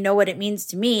only may know what it means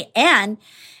to me. And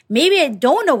maybe I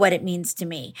don't know what it means to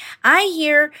me. I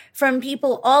hear from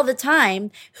people all the time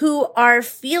who are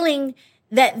feeling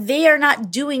that they are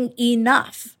not doing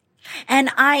enough.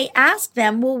 And I ask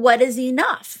them, well, what is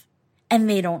enough? And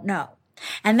they don't know.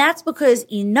 And that's because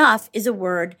enough is a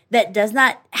word that does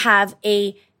not have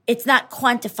it's not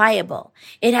quantifiable.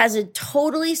 It has a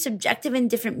totally subjective and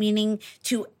different meaning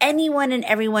to anyone and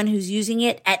everyone who's using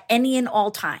it at any and all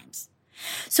times.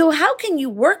 So how can you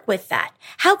work with that?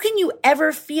 How can you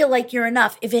ever feel like you're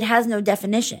enough if it has no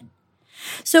definition?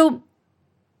 So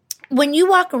when you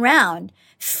walk around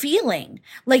feeling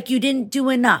like you didn't do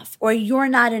enough or you're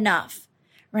not enough,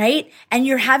 right? And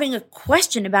you're having a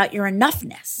question about your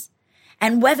enoughness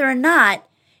and whether or not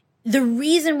the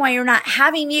reason why you're not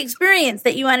having the experience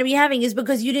that you want to be having is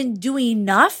because you didn't do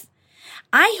enough.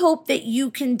 I hope that you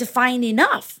can define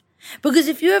enough, because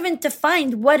if you haven't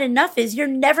defined what enough is, you're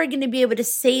never going to be able to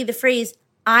say the phrase,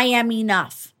 I am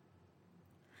enough.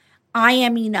 I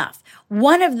am enough.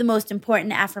 One of the most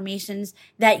important affirmations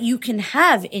that you can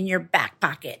have in your back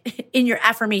pocket, in your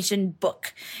affirmation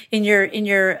book, in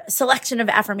your selection of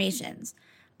affirmations.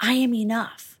 I am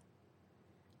enough.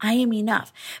 I am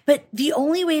enough. But the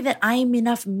only way that I am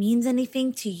enough means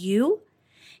anything to you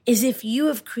is if you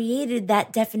have created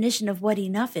that definition of what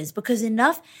enough is, because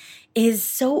enough is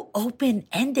so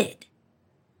open-ended,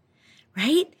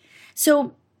 right?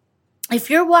 So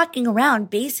if you're walking around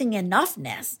basing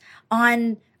enoughness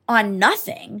on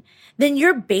nothing, then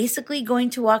you're basically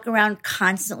going to walk around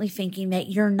constantly thinking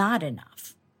that you're not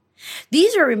enough.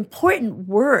 These are important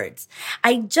words.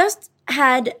 I just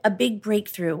had a big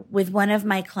breakthrough with one of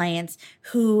my clients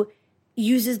who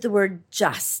uses the word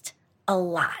just a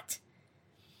lot.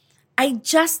 I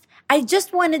just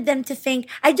wanted them to think,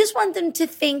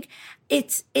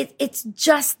 it's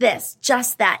just this,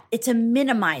 just that. It's a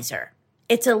minimizer.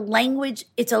 It's a language.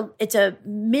 It's a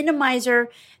minimizer.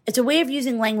 It's a way of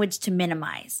using language to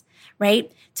minimize,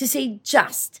 right? To say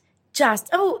just,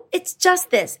 oh, it's just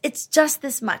this. It's just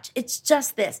this much. It's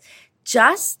just this.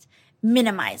 Just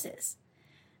minimizes.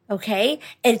 Okay?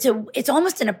 It's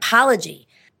almost an apology.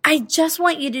 I just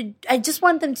want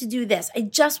them to do this. I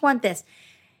just want this.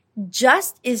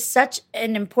 Just is such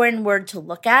an important word to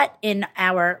look at in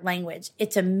our language.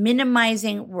 It's a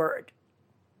minimizing word.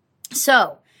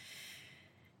 So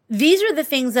these are the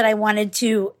things that I wanted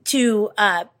to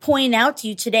point out to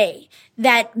you today,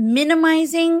 that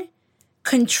minimizing,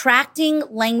 contracting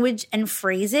language and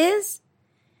phrases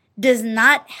does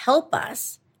not help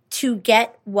us to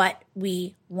get what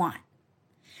we want.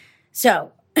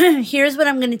 So here's what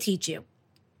I'm going to teach you.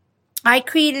 I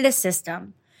created a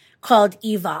system called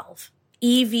Evolve,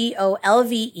 Evolve,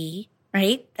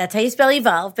 right? That's how you spell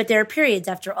evolve, but there are periods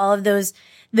after all of those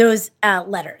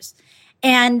letters.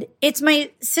 And it's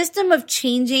my system of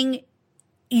changing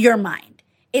your mind.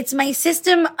 It's my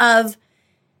system of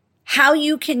how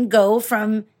you can go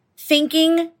from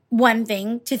thinking one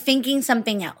thing to thinking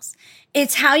something else.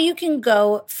 It's how you can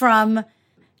go from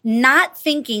not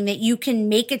thinking that you can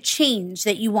make a change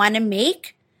that you want to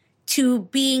make to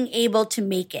being able to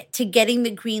make it, to getting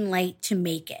the green light to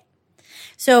make it.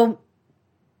 So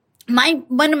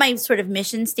one of my sort of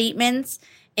mission statements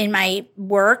in my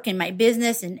work, in my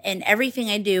business, and everything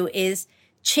I do is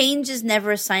change is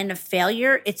never a sign of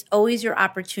failure. It's always your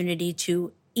opportunity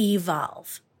to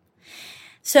evolve.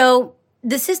 So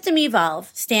the system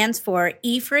evolve stands for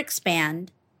E for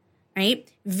expand, right?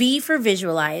 V for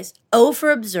visualize, O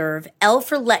for observe, L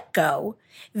for let go,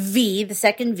 V, the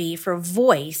second V for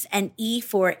voice, and E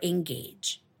for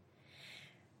engage.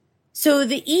 So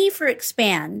the E for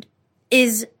expand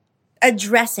is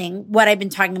addressing what I've been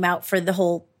talking about for the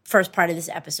whole first part of this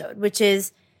episode, which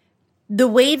is the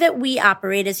way that we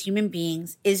operate as human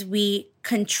beings is we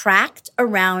contract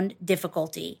around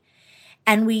difficulty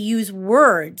and we use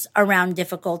words around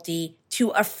difficulty to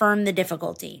affirm the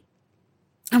difficulty.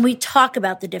 And we talk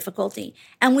about the difficulty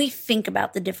and we think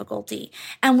about the difficulty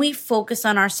and we focus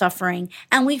on our suffering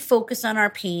and we focus on our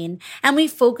pain and we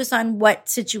focus on what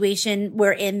situation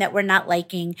we're in that we're not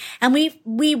liking. And we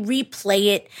replay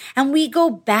it and we go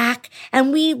back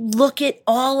and we look at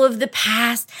all of the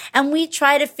past and we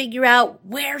try to figure out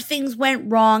where things went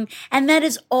wrong. And that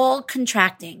is all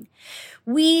contracting.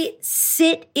 We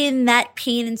sit in that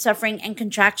pain and suffering and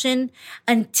contraction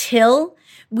until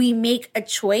we make a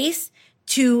choice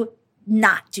to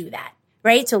not do that,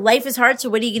 right? So life is hard. So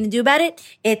what are you going to do about it?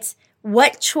 It's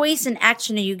what choice and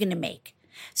action are you going to make?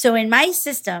 So in my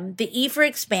system, the E for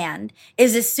expand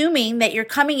is assuming that you're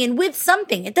coming in with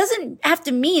something. It doesn't have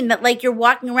to mean that like you're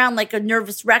walking around like a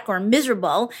nervous wreck or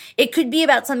miserable. It could be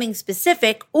about something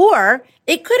specific, or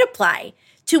it could apply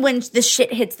to when the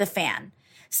shit hits the fan.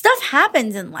 Stuff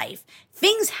happens in life.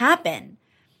 Things happen.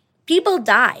 People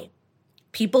die.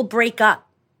 People break up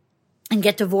and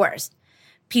get divorced.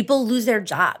 People lose their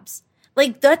jobs.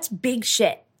 Like, that's big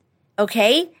shit,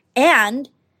 okay? And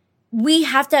we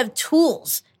have to have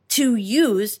tools to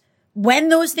use when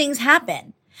those things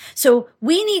happen. So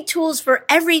we need tools for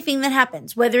everything that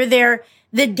happens, whether they're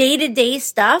the day-to-day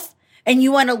stuff, and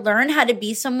you want to learn how to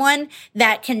be someone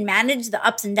that can manage the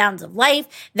ups and downs of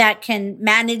life, that can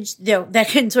manage, that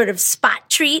can sort of spot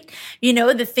treat,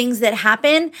 the things that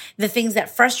happen, the things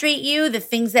that frustrate you, the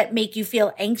things that make you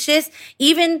feel anxious,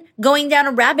 even going down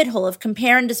a rabbit hole of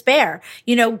compare and despair,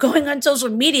 going on social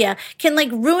media can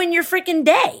like ruin your freaking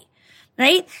day,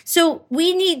 right? So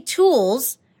we need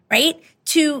tools, right,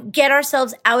 to get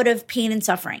ourselves out of pain and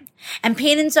suffering. And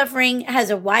pain and suffering has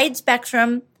a wide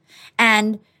spectrum,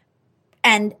 and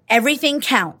everything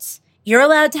counts. You're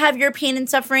allowed to have your pain and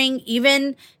suffering,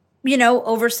 even,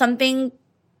 over something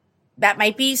that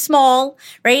might be small,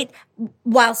 right?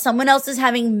 While someone else is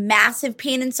having massive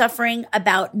pain and suffering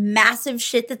about massive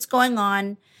shit that's going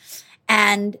on,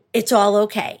 and it's all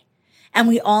okay. And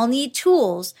we all need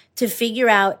tools to figure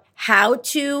out how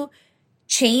to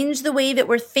change the way that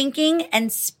we're thinking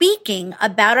and speaking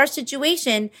about our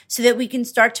situation so that we can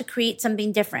start to create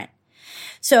something different.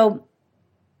 So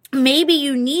maybe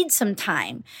you need some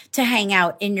time to hang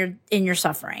out in your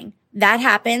suffering. That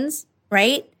happens,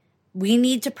 right? We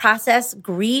need to process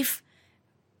grief,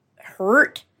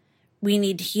 hurt. We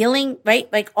need healing,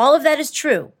 right? Like all of that is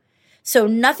true. So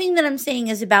nothing that I'm saying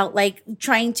is about like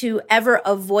trying to ever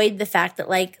avoid the fact that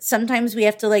like sometimes we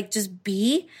have to like just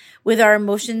be with our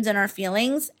emotions and our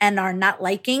feelings and our not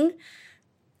liking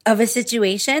of a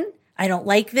situation. I don't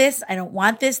like this. I don't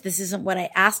want this. This isn't what I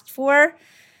asked for.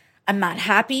 I'm not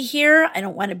happy here. I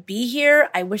don't want to be here.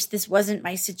 I wish this wasn't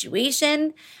my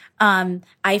situation.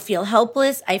 I feel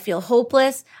helpless. I feel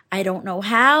hopeless. I don't know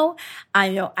how.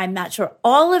 I'm not sure.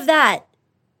 All of that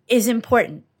is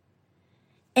important.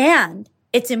 And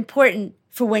it's important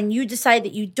for when you decide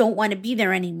that you don't want to be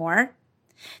there anymore,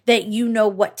 that you know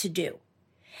what to do.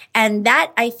 And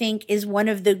that, I think, is one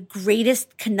of the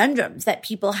greatest conundrums that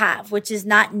people have, which is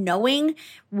not knowing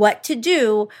what to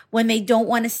do when they don't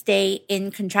want to stay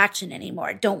in contraction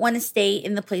anymore, don't want to stay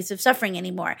in the place of suffering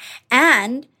anymore.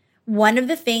 And one of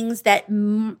the things that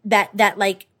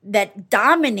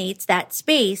dominates that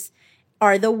space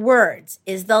are the words,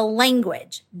 is the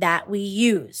language that we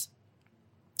use.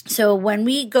 So when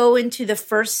we go into the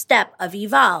first step of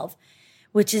evolve,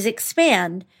 which is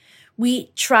expand,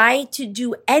 we try to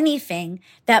do anything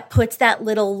that puts that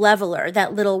little leveler,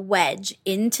 that little wedge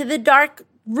into the dark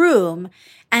room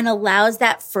and allows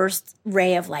that first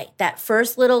ray of light, that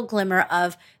first little glimmer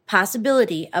of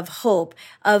possibility, of hope,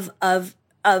 of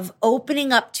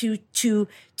opening up to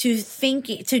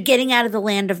thinking, to getting out of the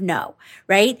land of no,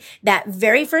 right? That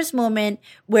very first moment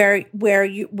where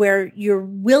you're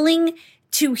willing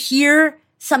to hear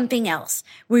something else,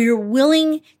 where you're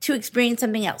willing to experience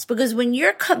something else. Because when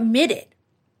you're committed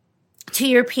to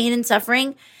your pain and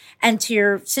suffering and to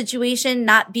your situation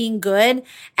not being good,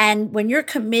 and when you're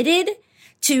committed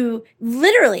to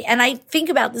literally, and I think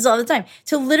about this all the time,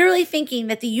 to literally thinking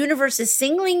that the universe is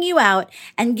singling you out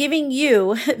and giving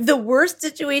you the worst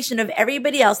situation of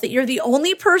everybody else, that you're the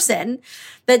only person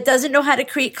that doesn't know how to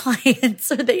create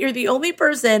clients, or that you're the only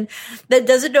person that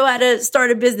doesn't know how to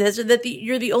start a business, or that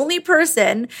you're the only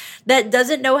person that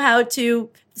doesn't know how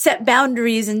to set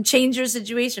boundaries and change your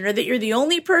situation, or that you're the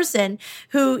only person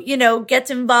who, gets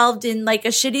involved in like a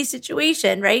shitty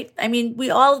situation, right? I mean,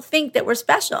 we all think that we're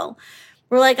special.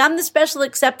 We're like, I'm the special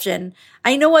exception.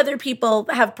 I know other people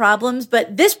have problems,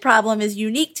 but this problem is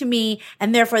unique to me,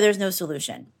 and therefore there's no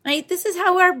solution, right? This is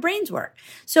how our brains work.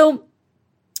 So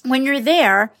when you're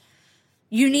there,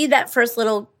 you need that first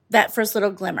little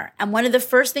glimmer. And one of the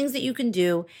first things that you can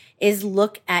do is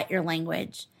look at your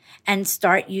language and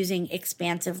start using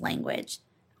expansive language.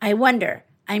 I wonder,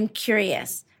 I'm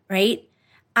curious, right?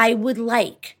 I would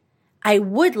like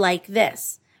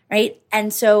this, right?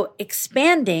 And so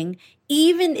expanding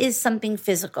even is something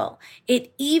physical.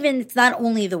 It's not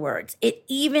only the words, it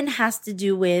even has to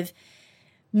do with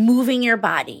moving your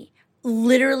body,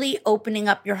 literally opening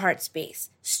up your heart space,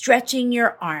 stretching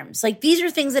your arms. Like, these are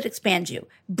things that expand you.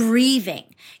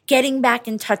 Breathing, getting back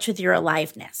in touch with your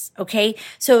aliveness. Okay.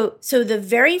 So the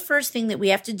very first thing that we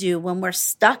have to do when we're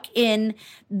stuck in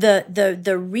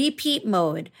the repeat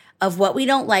mode of what we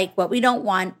don't like, what we don't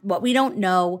want, what we don't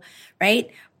know,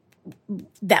 right?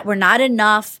 That we're not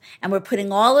enough, and we're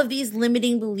putting all of these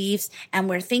limiting beliefs, and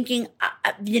we're thinking,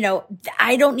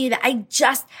 I don't need that.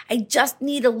 I just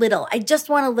need a little. I just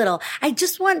want a little. I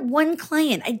just want one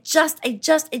client. I just,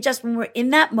 when we're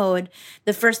in that mode,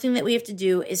 the first thing that we have to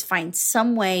do is find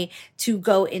some way to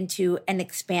go into an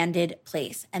expanded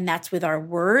place. And that's with our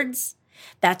words.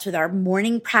 That's with our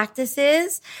morning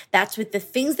practices. That's with the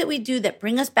things that we do that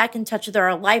bring us back in touch with our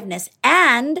aliveness,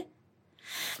 and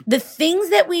the things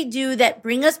that we do that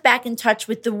bring us back in touch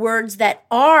with the words that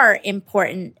are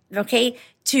important, okay,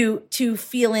 to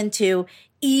feel into,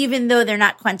 even though they're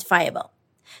not quantifiable.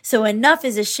 So enough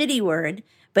is a shitty word,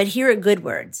 but here are good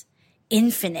words: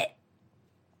 infinite,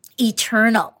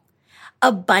 eternal,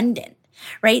 abundant,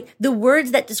 right? The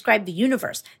words that describe the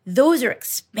universe, those are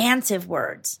expansive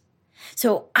words.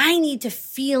 So I need to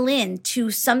feel into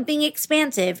something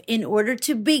expansive in order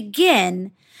to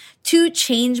begin to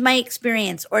change my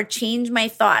experience or change my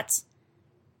thoughts,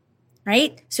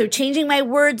 right? So changing my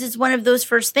words is one of those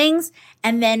first things.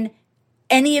 And then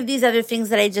any of these other things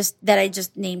that I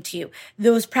just named to you,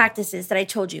 those practices that I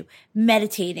told you: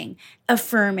 meditating,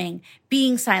 affirming,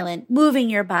 being silent, moving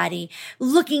your body,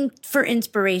 looking for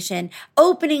inspiration,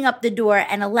 opening up the door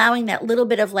and allowing that little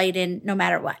bit of light in no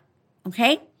matter what.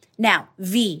 Okay. Now,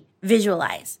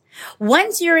 visualize.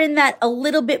 Once you're in that a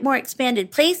little bit more expanded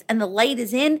place and the light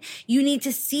is in, you need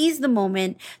to seize the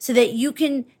moment so that you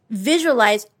can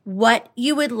visualize what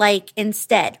you would like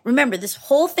instead. Remember, this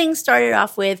whole thing started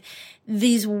off with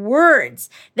these words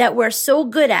that we're so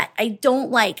good at. I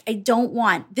don't like, I don't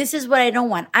want, this is what I don't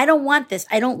want. I don't want this.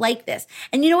 I don't like this.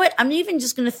 And you know what? I'm even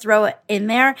just going to throw it in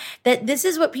there that this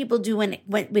is what people do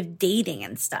with dating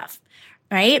and stuff.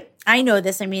 Right? I know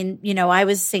this. I mean, I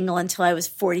was single until I was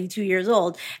 42 years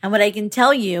old. And what I can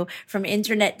tell you from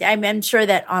internet, I'm sure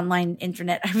that online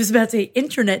internet, I was about to say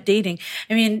internet dating.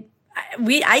 I mean,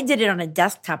 I did it on a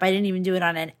desktop. I didn't even do it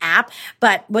on an app.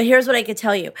 But here's what I could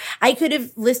tell you. I could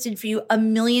have listed for you a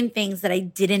million things that I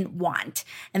didn't want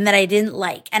and that I didn't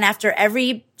like. And after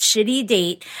every shitty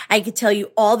date, I could tell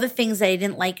you all the things that I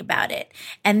didn't like about it.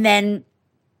 And then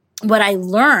what I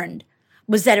learned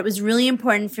was that it was really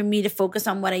important for me to focus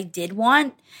on what I did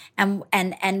want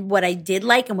and what I did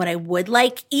like and what I would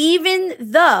like, even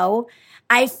though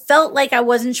I felt like I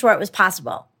wasn't sure it was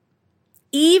possible.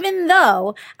 Even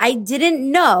though I didn't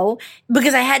know,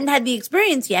 because I hadn't had the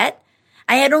experience yet.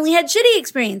 I had only had shitty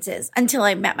experiences until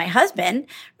I met my husband,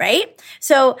 right?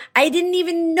 So I didn't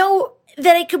even know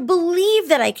that I could believe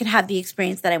that I could have the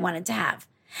experience that I wanted to have.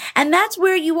 And that's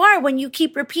where you are when you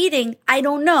keep repeating, I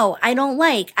don't know, I don't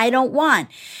like, I don't want.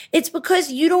 It's because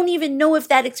you don't even know if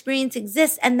that experience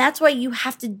exists. And that's why you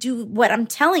have to do what I'm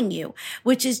telling you,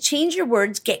 which is change your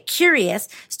words, get curious,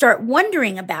 start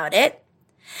wondering about it,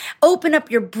 open up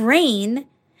your brain,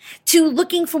 to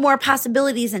looking for more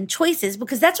possibilities and choices,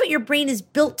 because that's what your brain is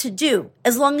built to do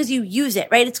as long as you use it,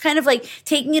 right? It's kind of like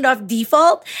taking it off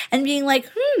default and being like,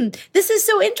 this is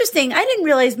so interesting. I didn't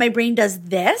realize my brain does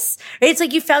this, right? It's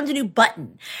like you found a new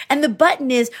button, and the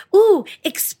button is,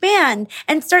 expand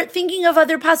and start thinking of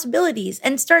other possibilities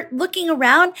and start looking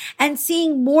around and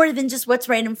seeing more than just what's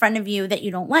right in front of you that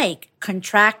you don't like,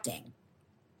 contracting.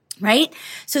 Right?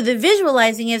 So the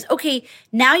visualizing is, okay,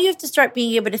 now you have to start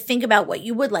being able to think about what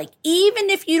you would like,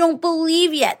 even if you don't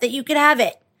believe yet that you could have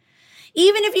it.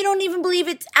 Even if you don't even believe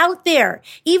it's out there,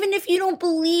 even if you don't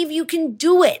believe you can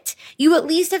do it, you at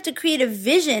least have to create a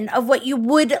vision of what you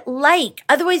would like.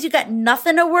 Otherwise, you got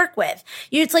nothing to work with.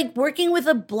 It's like working with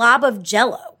a blob of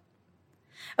Jello.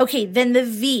 Okay, then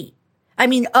the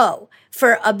O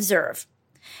for observe.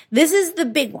 This is the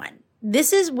big one.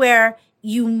 This is where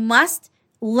you must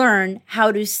learn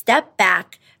how to step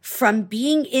back from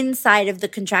being inside of the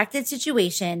contracted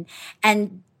situation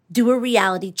and do a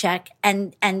reality check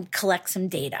and collect some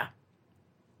data.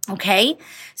 Okay?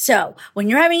 So when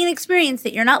you're having an experience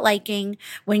that you're not liking,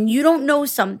 when you don't know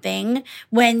something,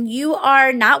 when you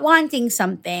are not wanting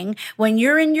something, when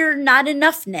you're in your not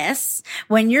enoughness,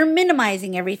 when you're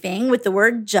minimizing everything with the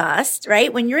word just,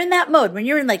 right? When you're in that mode, when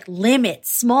you're in like limit,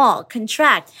 small,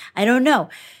 contract, I don't know.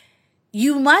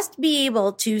 You must be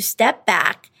able to step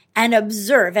back and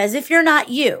observe as if you're not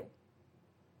you.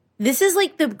 This is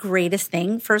like the greatest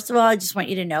thing. First of all, I just want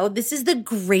you to know this is the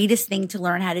greatest thing to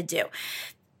learn how to do.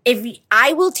 If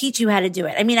I will teach you how to do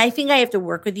it. I mean, I think I have to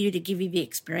work with you to give you the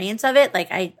experience of it. Like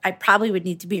I probably would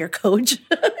need to be your coach.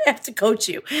 I have to coach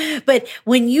you. But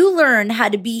when you learn how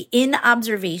to be in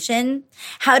observation,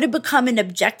 how to become an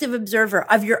objective observer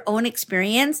of your own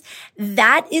experience,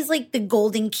 that is like the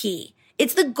golden key.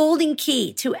 It's the golden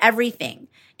key to everything.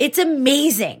 It's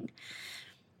amazing.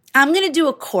 I'm going to do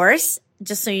a course,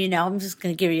 just so you know. I'm just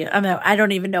going to give you, I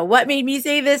don't even know what made me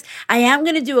say this. I am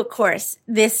going to do a course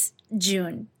this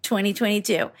June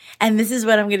 2022. And this is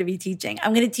what I'm going to be teaching.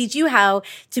 I'm going to teach you how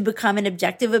to become an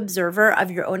objective observer of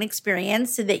your own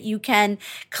experience so that you can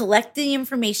collect the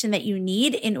information that you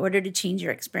need in order to change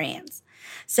your experience.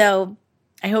 So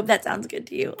I hope that sounds good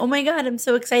to you. Oh my God, I'm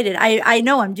so excited. I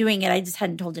know I'm doing it. I just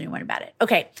hadn't told anyone about it.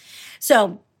 Okay.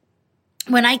 So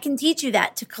when I can teach you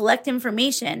that to collect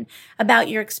information about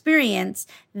your experience,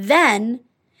 then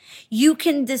you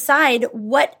can decide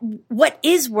what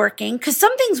is working, because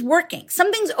something's working.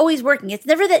 Something's always working. It's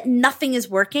never that nothing is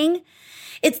working.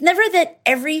 It's never that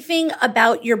everything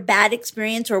about your bad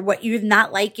experience or what you're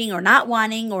not liking or not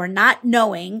wanting or not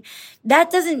knowing, that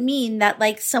doesn't mean that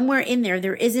like somewhere in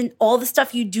there isn't all the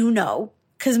stuff you do know,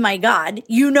 because my God,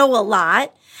 you know a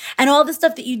lot, and all the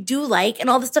stuff that you do like and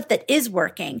all the stuff that is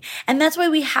working. And that's why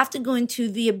we have to go into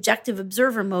the objective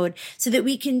observer mode so that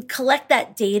we can collect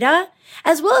that data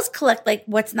as well as collect like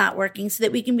what's not working so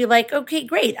that we can be like, okay,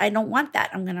 great. I don't want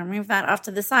that. I'm going to move that off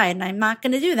to the side and I'm not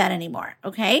going to do that anymore.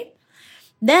 Okay.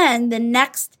 Then the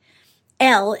next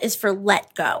L is for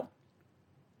let go.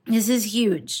 This is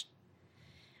huge.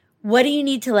 What do you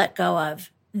need to let go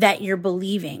of that you're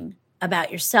believing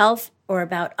about yourself or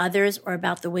about others or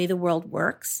about the way the world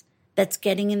works that's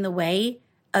getting in the way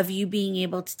of you being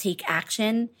able to take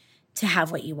action to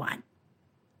have what you want?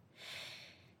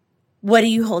 What are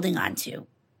you holding on to?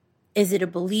 Is it a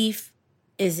belief?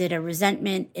 Is it a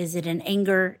resentment? Is it an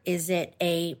anger? Is it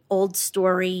a old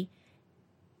story?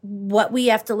 What we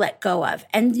have to let go of.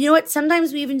 And you know what?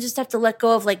 Sometimes we even just have to let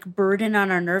go of like burden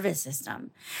on our nervous system.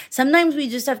 Sometimes we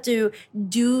just have to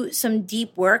do some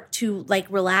deep work to like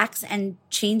relax and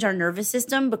change our nervous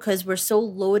system because we're so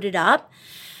loaded up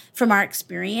from our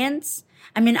experience.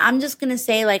 I mean, I'm just going to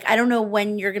say, like, I don't know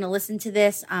when you're going to listen to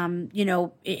this.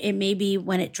 It may be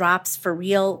when it drops for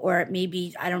real, or it may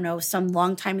be, I don't know, some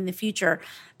long time in the future.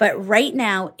 But right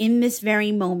now, in this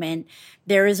very moment,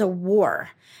 there is a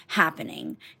war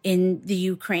happening in the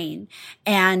Ukraine,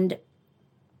 and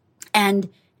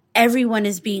everyone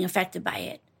is being affected by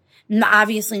it.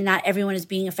 Obviously, not everyone is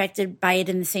being affected by it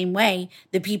in the same way.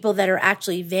 The people that are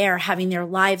actually there having their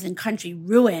lives and country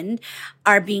ruined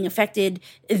are being affected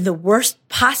in the worst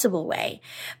possible way.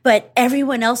 But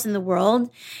everyone else in the world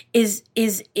is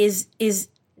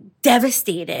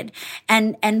devastated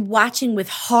and watching with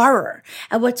horror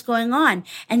at what's going on.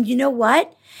 And you know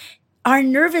what? Our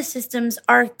nervous systems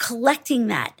are collecting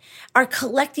that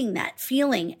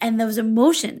feeling and those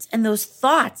emotions and those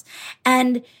thoughts.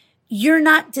 And you're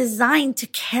not designed to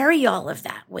carry all of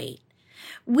that weight.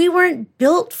 We weren't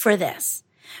built for this.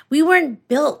 We weren't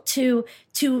built to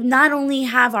not only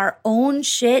have our own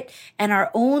shit and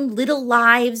our own little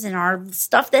lives and our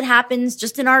stuff that happens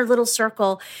just in our little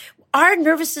circle. our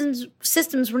nervous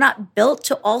systems were not built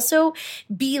to also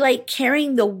be like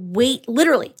carrying the weight,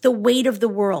 literally the weight of the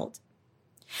world.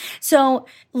 So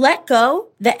let go,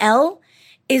 the L,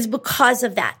 is because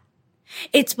of that.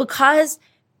 It's because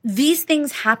these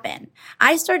things happen.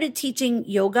 I started teaching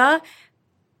yoga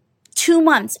 2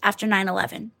 months after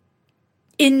 9/11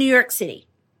 in New York City.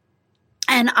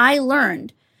 And I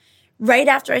learned right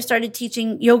after I started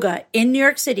teaching yoga in New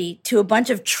York City to a bunch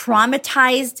of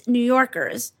traumatized New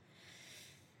Yorkers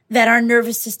that our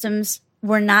nervous systems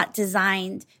were not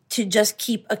designed to just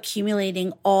keep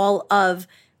accumulating all of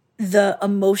the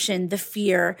emotion, the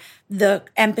fear, the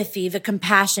empathy, the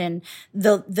compassion,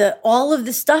 the all of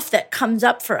the stuff that comes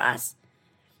up for us,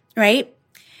 right?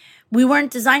 We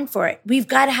weren't designed for it. We've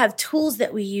got to have tools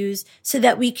that we use so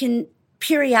that we can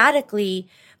periodically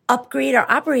upgrade our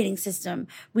operating system.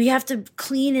 We have to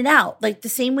clean it out, like the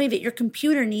same way that your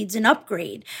computer needs an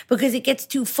upgrade because it gets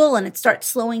too full and it starts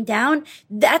slowing down.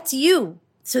 That's you.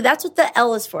 So that's what the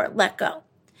L is for, let go.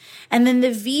 And then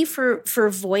the V for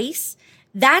voice,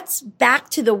 that's back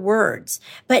to the words.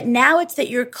 But now it's that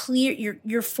you're clear,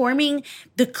 you're forming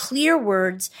the clear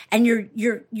words and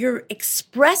you're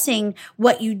expressing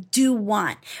what you do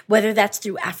want, whether that's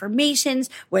through affirmations,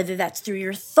 whether that's through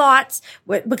your thoughts,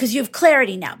 because you have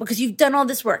clarity now, because you've done all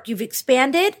this work. You've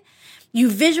expanded,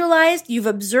 you've visualized, you've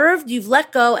observed, you've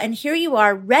let go, and here you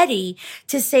are ready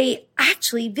to say,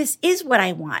 actually, this is what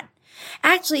I want.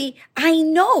 Actually, I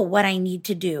know what I need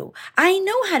to do. I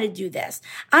know how to do this.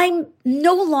 I'm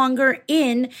no longer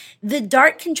in the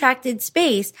dark, contracted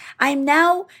space. I'm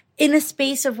now in a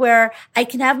space of where I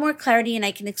can have more clarity and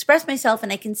I can express myself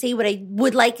and I can say what I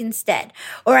would like instead.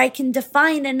 Or I can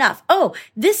define enough. Oh,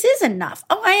 this is enough.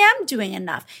 Oh, I am doing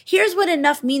enough. Here's what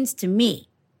enough means to me.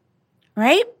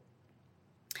 Right?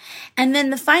 And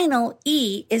then the final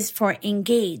E is for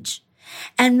engage.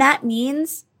 And that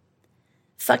means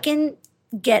fucking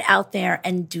get out there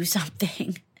and do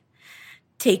something.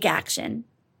 Take action.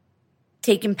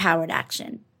 Take empowered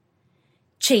action.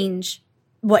 Change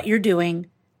what you're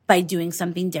doing by doing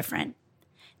something different.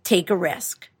 Take a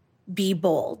risk. Be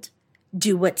bold.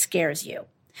 Do what scares you.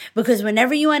 Because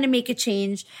whenever you want to make a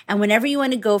change and whenever you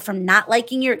want to go from not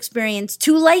liking your experience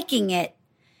to liking it,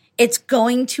 it's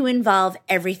going to involve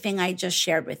everything I just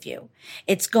shared with you.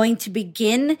 It's going to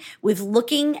begin with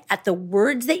looking at the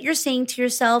words that you're saying to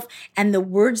yourself and the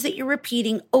words that you're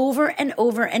repeating over and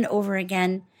over and over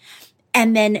again,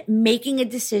 and then making a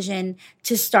decision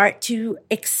to start to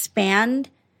expand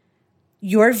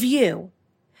your view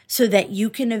so that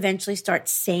you can eventually start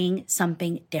saying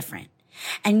something different.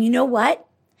 And you know what?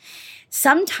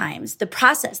 Sometimes the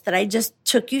process that I just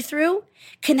took you through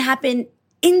can happen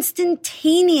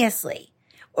instantaneously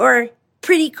or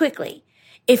pretty quickly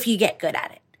if you get good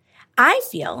at it. I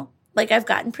feel like I've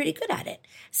gotten pretty good at it.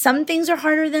 Some things are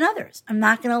harder than others. I'm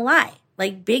not going to lie.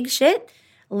 Like big shit,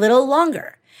 a little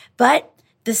longer. But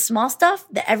the small stuff,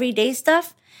 the everyday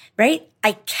stuff, right?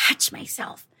 I catch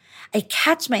myself.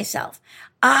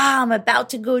 I'm about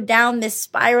to go down this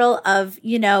spiral of,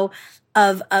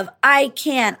 of I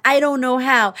don't know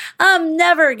how. I'm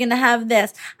never going to have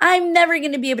this. I'm never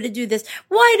going to be able to do this.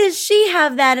 Why does she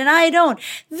have that and I don't?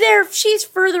 She's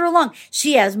further along.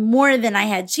 She has more than I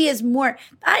had. She has more.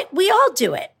 We all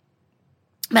do it.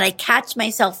 But I catch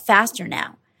myself faster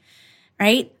now,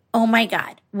 right? Oh my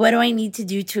God, what do I need to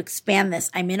do to expand this?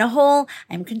 I'm in a hole.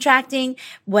 I'm contracting.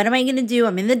 What am I going to do?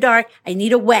 I'm in the dark. I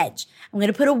need a wedge. I'm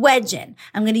going to put a wedge in.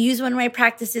 I'm going to use one of my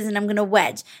practices and I'm going to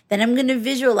wedge. Then I'm going to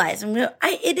visualize.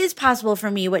 It is possible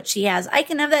for me what she has. I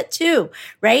can have that too,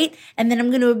 right? And then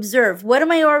I'm going to observe. What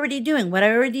am I already doing? What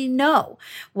I already know?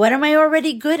 What am I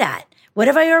already good at? What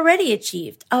have I already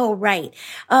achieved? Oh, right.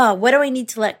 Oh, what do I need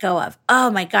to let go of? Oh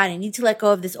my God, I need to let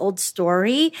go of this old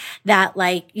story that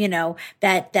that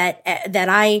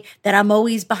I'm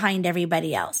always behind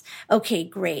everybody else. Okay,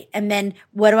 great. And then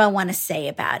what do I want to say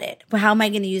about it? How am I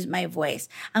going to use my voice?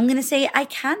 I'm going to say, I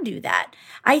can do that.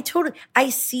 I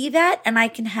see that and I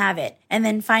can have it. And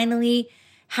then finally,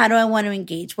 how do I want to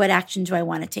engage? What action do I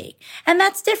want to take? And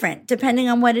that's different depending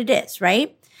on what it is,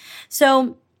 right?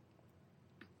 So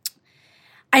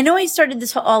I know I started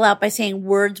this all out by saying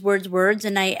words,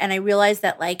 and I realized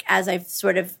that like as I've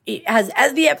sort of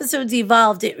as the episodes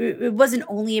evolved, it wasn't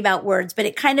only about words, but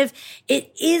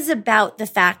it is about the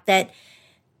fact that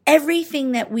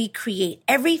everything that we create,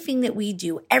 everything that we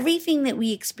do, everything that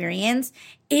we experience,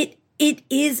 it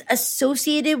is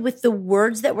associated with the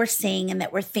words that we're saying and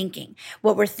that we're thinking,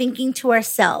 what we're thinking to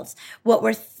ourselves, what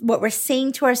we're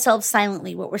saying to ourselves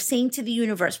silently, what we're saying to the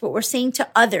universe, what we're saying to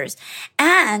others,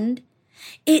 and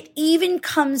it even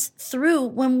comes through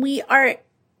when we are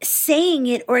saying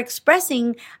it or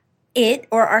expressing it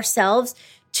or ourselves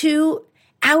to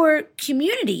our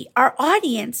community, our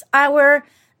audience, our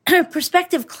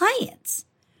prospective clients,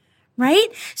 right?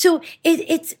 So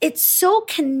it's so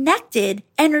connected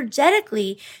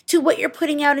energetically to what you're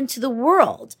putting out into the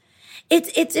world.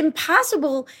 It's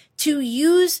impossible to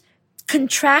use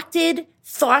contracted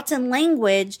thoughts and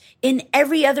language in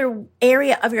every other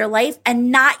area of your life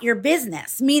and not your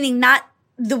business, meaning not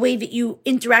the way that you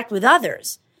interact with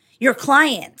others, your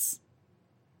clients.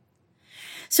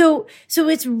 So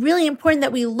it's really important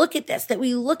that we look at this, that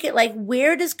we look at like,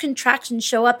 where does contraction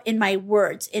show up in my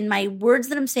words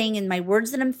that I'm saying, in my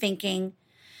words that I'm thinking?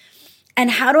 And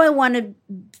how do I want to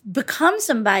become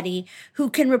somebody who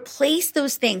can replace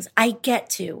those things? I get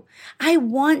to, I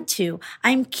want to,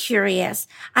 I'm curious,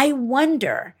 I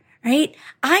wonder, right?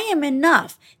 I am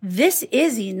enough. This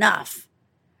is enough,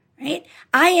 right?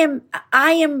 I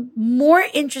am more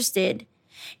interested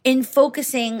in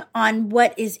focusing on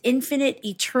what is infinite,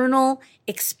 eternal,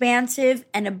 expansive,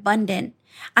 and abundant.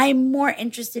 I'm more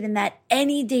interested in that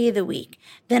any day of the week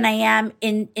than I am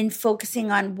in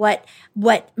focusing on what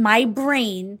my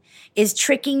brain is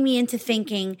tricking me into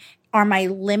thinking are my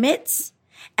limits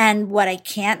and what I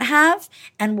can't have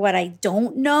and what I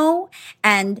don't know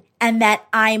and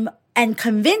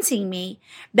convincing me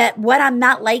that what I'm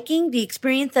not liking, the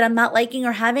experience that I'm not liking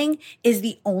or having, is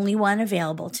the only one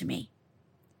available to me.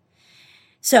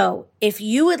 So if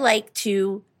you would like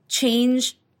to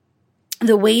change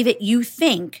the way that you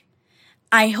think,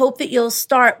 I hope that you'll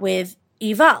start with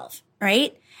Evolve,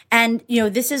 right? And,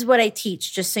 this is what I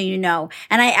teach, just so you know.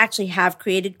 And I actually have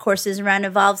created courses around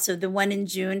Evolve. So the one in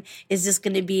June is just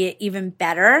going to be even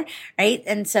better, right?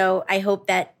 And so I hope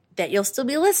that you'll still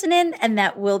be listening and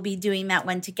that we'll be doing that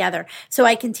one together so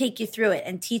I can take you through it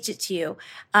and teach it to you.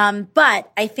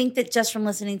 But I think that just from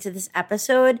listening to this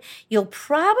episode, you'll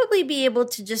probably be able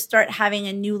to just start having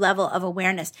a new level of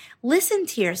awareness. Listen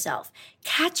to yourself,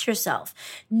 catch yourself,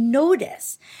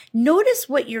 notice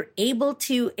what you're able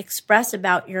to express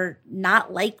about your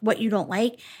not like, what you don't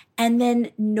like, and then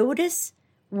notice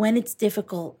when it's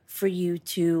difficult for you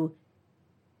to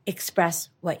express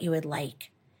what you would like.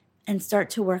 And start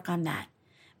to work on that.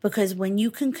 Because when you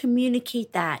can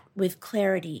communicate that with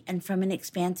clarity and from an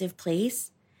expansive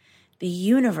place, the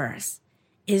universe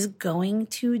is going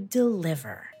to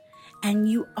deliver. And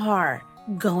you are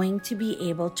going to be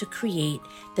able to create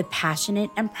the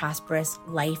passionate and prosperous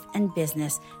life and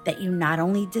business that you not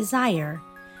only desire,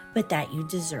 but that you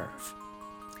deserve.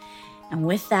 And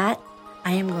with that,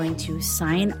 I am going to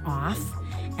sign off.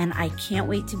 And I can't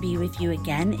wait to be with you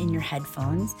again in your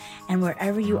headphones. And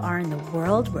wherever you are in the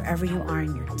world, wherever you are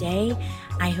in your day,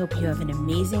 I hope you have an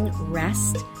amazing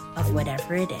rest of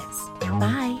whatever it is.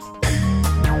 Bye.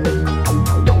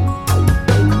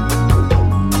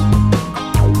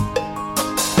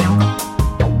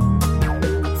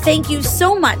 Thank you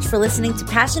so much for listening to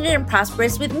Passionate and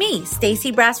Prosperous with me,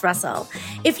 Stacey Brass Russell.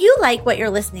 If you like what you're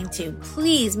listening to,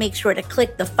 please make sure to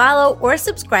click the follow or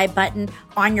subscribe button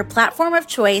on your platform of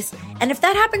choice. And if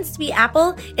that happens to be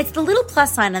Apple, it's the little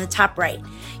plus sign on the top right.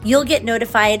 You'll get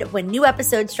notified when new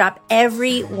episodes drop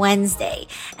every Wednesday.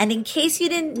 And in case you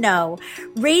didn't know,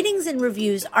 ratings and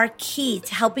reviews are key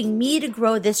to helping me to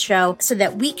grow this show so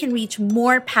that we can reach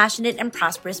more passionate and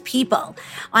prosperous people.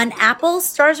 On Apple,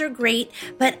 stars are great,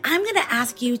 but I'm going to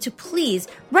ask you to please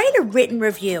write a written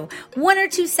review. 1 or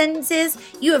 2 sentences,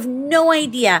 you have no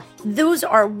idea. Those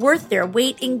are worth their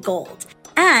weight in gold.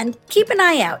 And keep an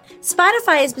eye out.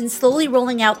 Spotify has been slowly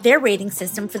rolling out their rating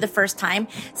system for the first time.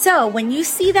 So when you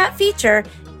see that feature,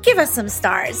 give us some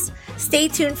stars. Stay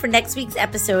tuned for next week's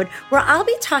episode where I'll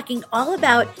be talking all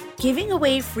about giving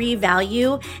away free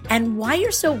value and why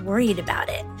you're so worried about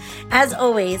it. As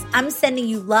always, I'm sending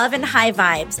you love and high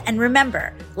vibes. And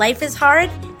remember, life is hard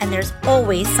and there's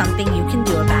always something you can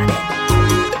do about it.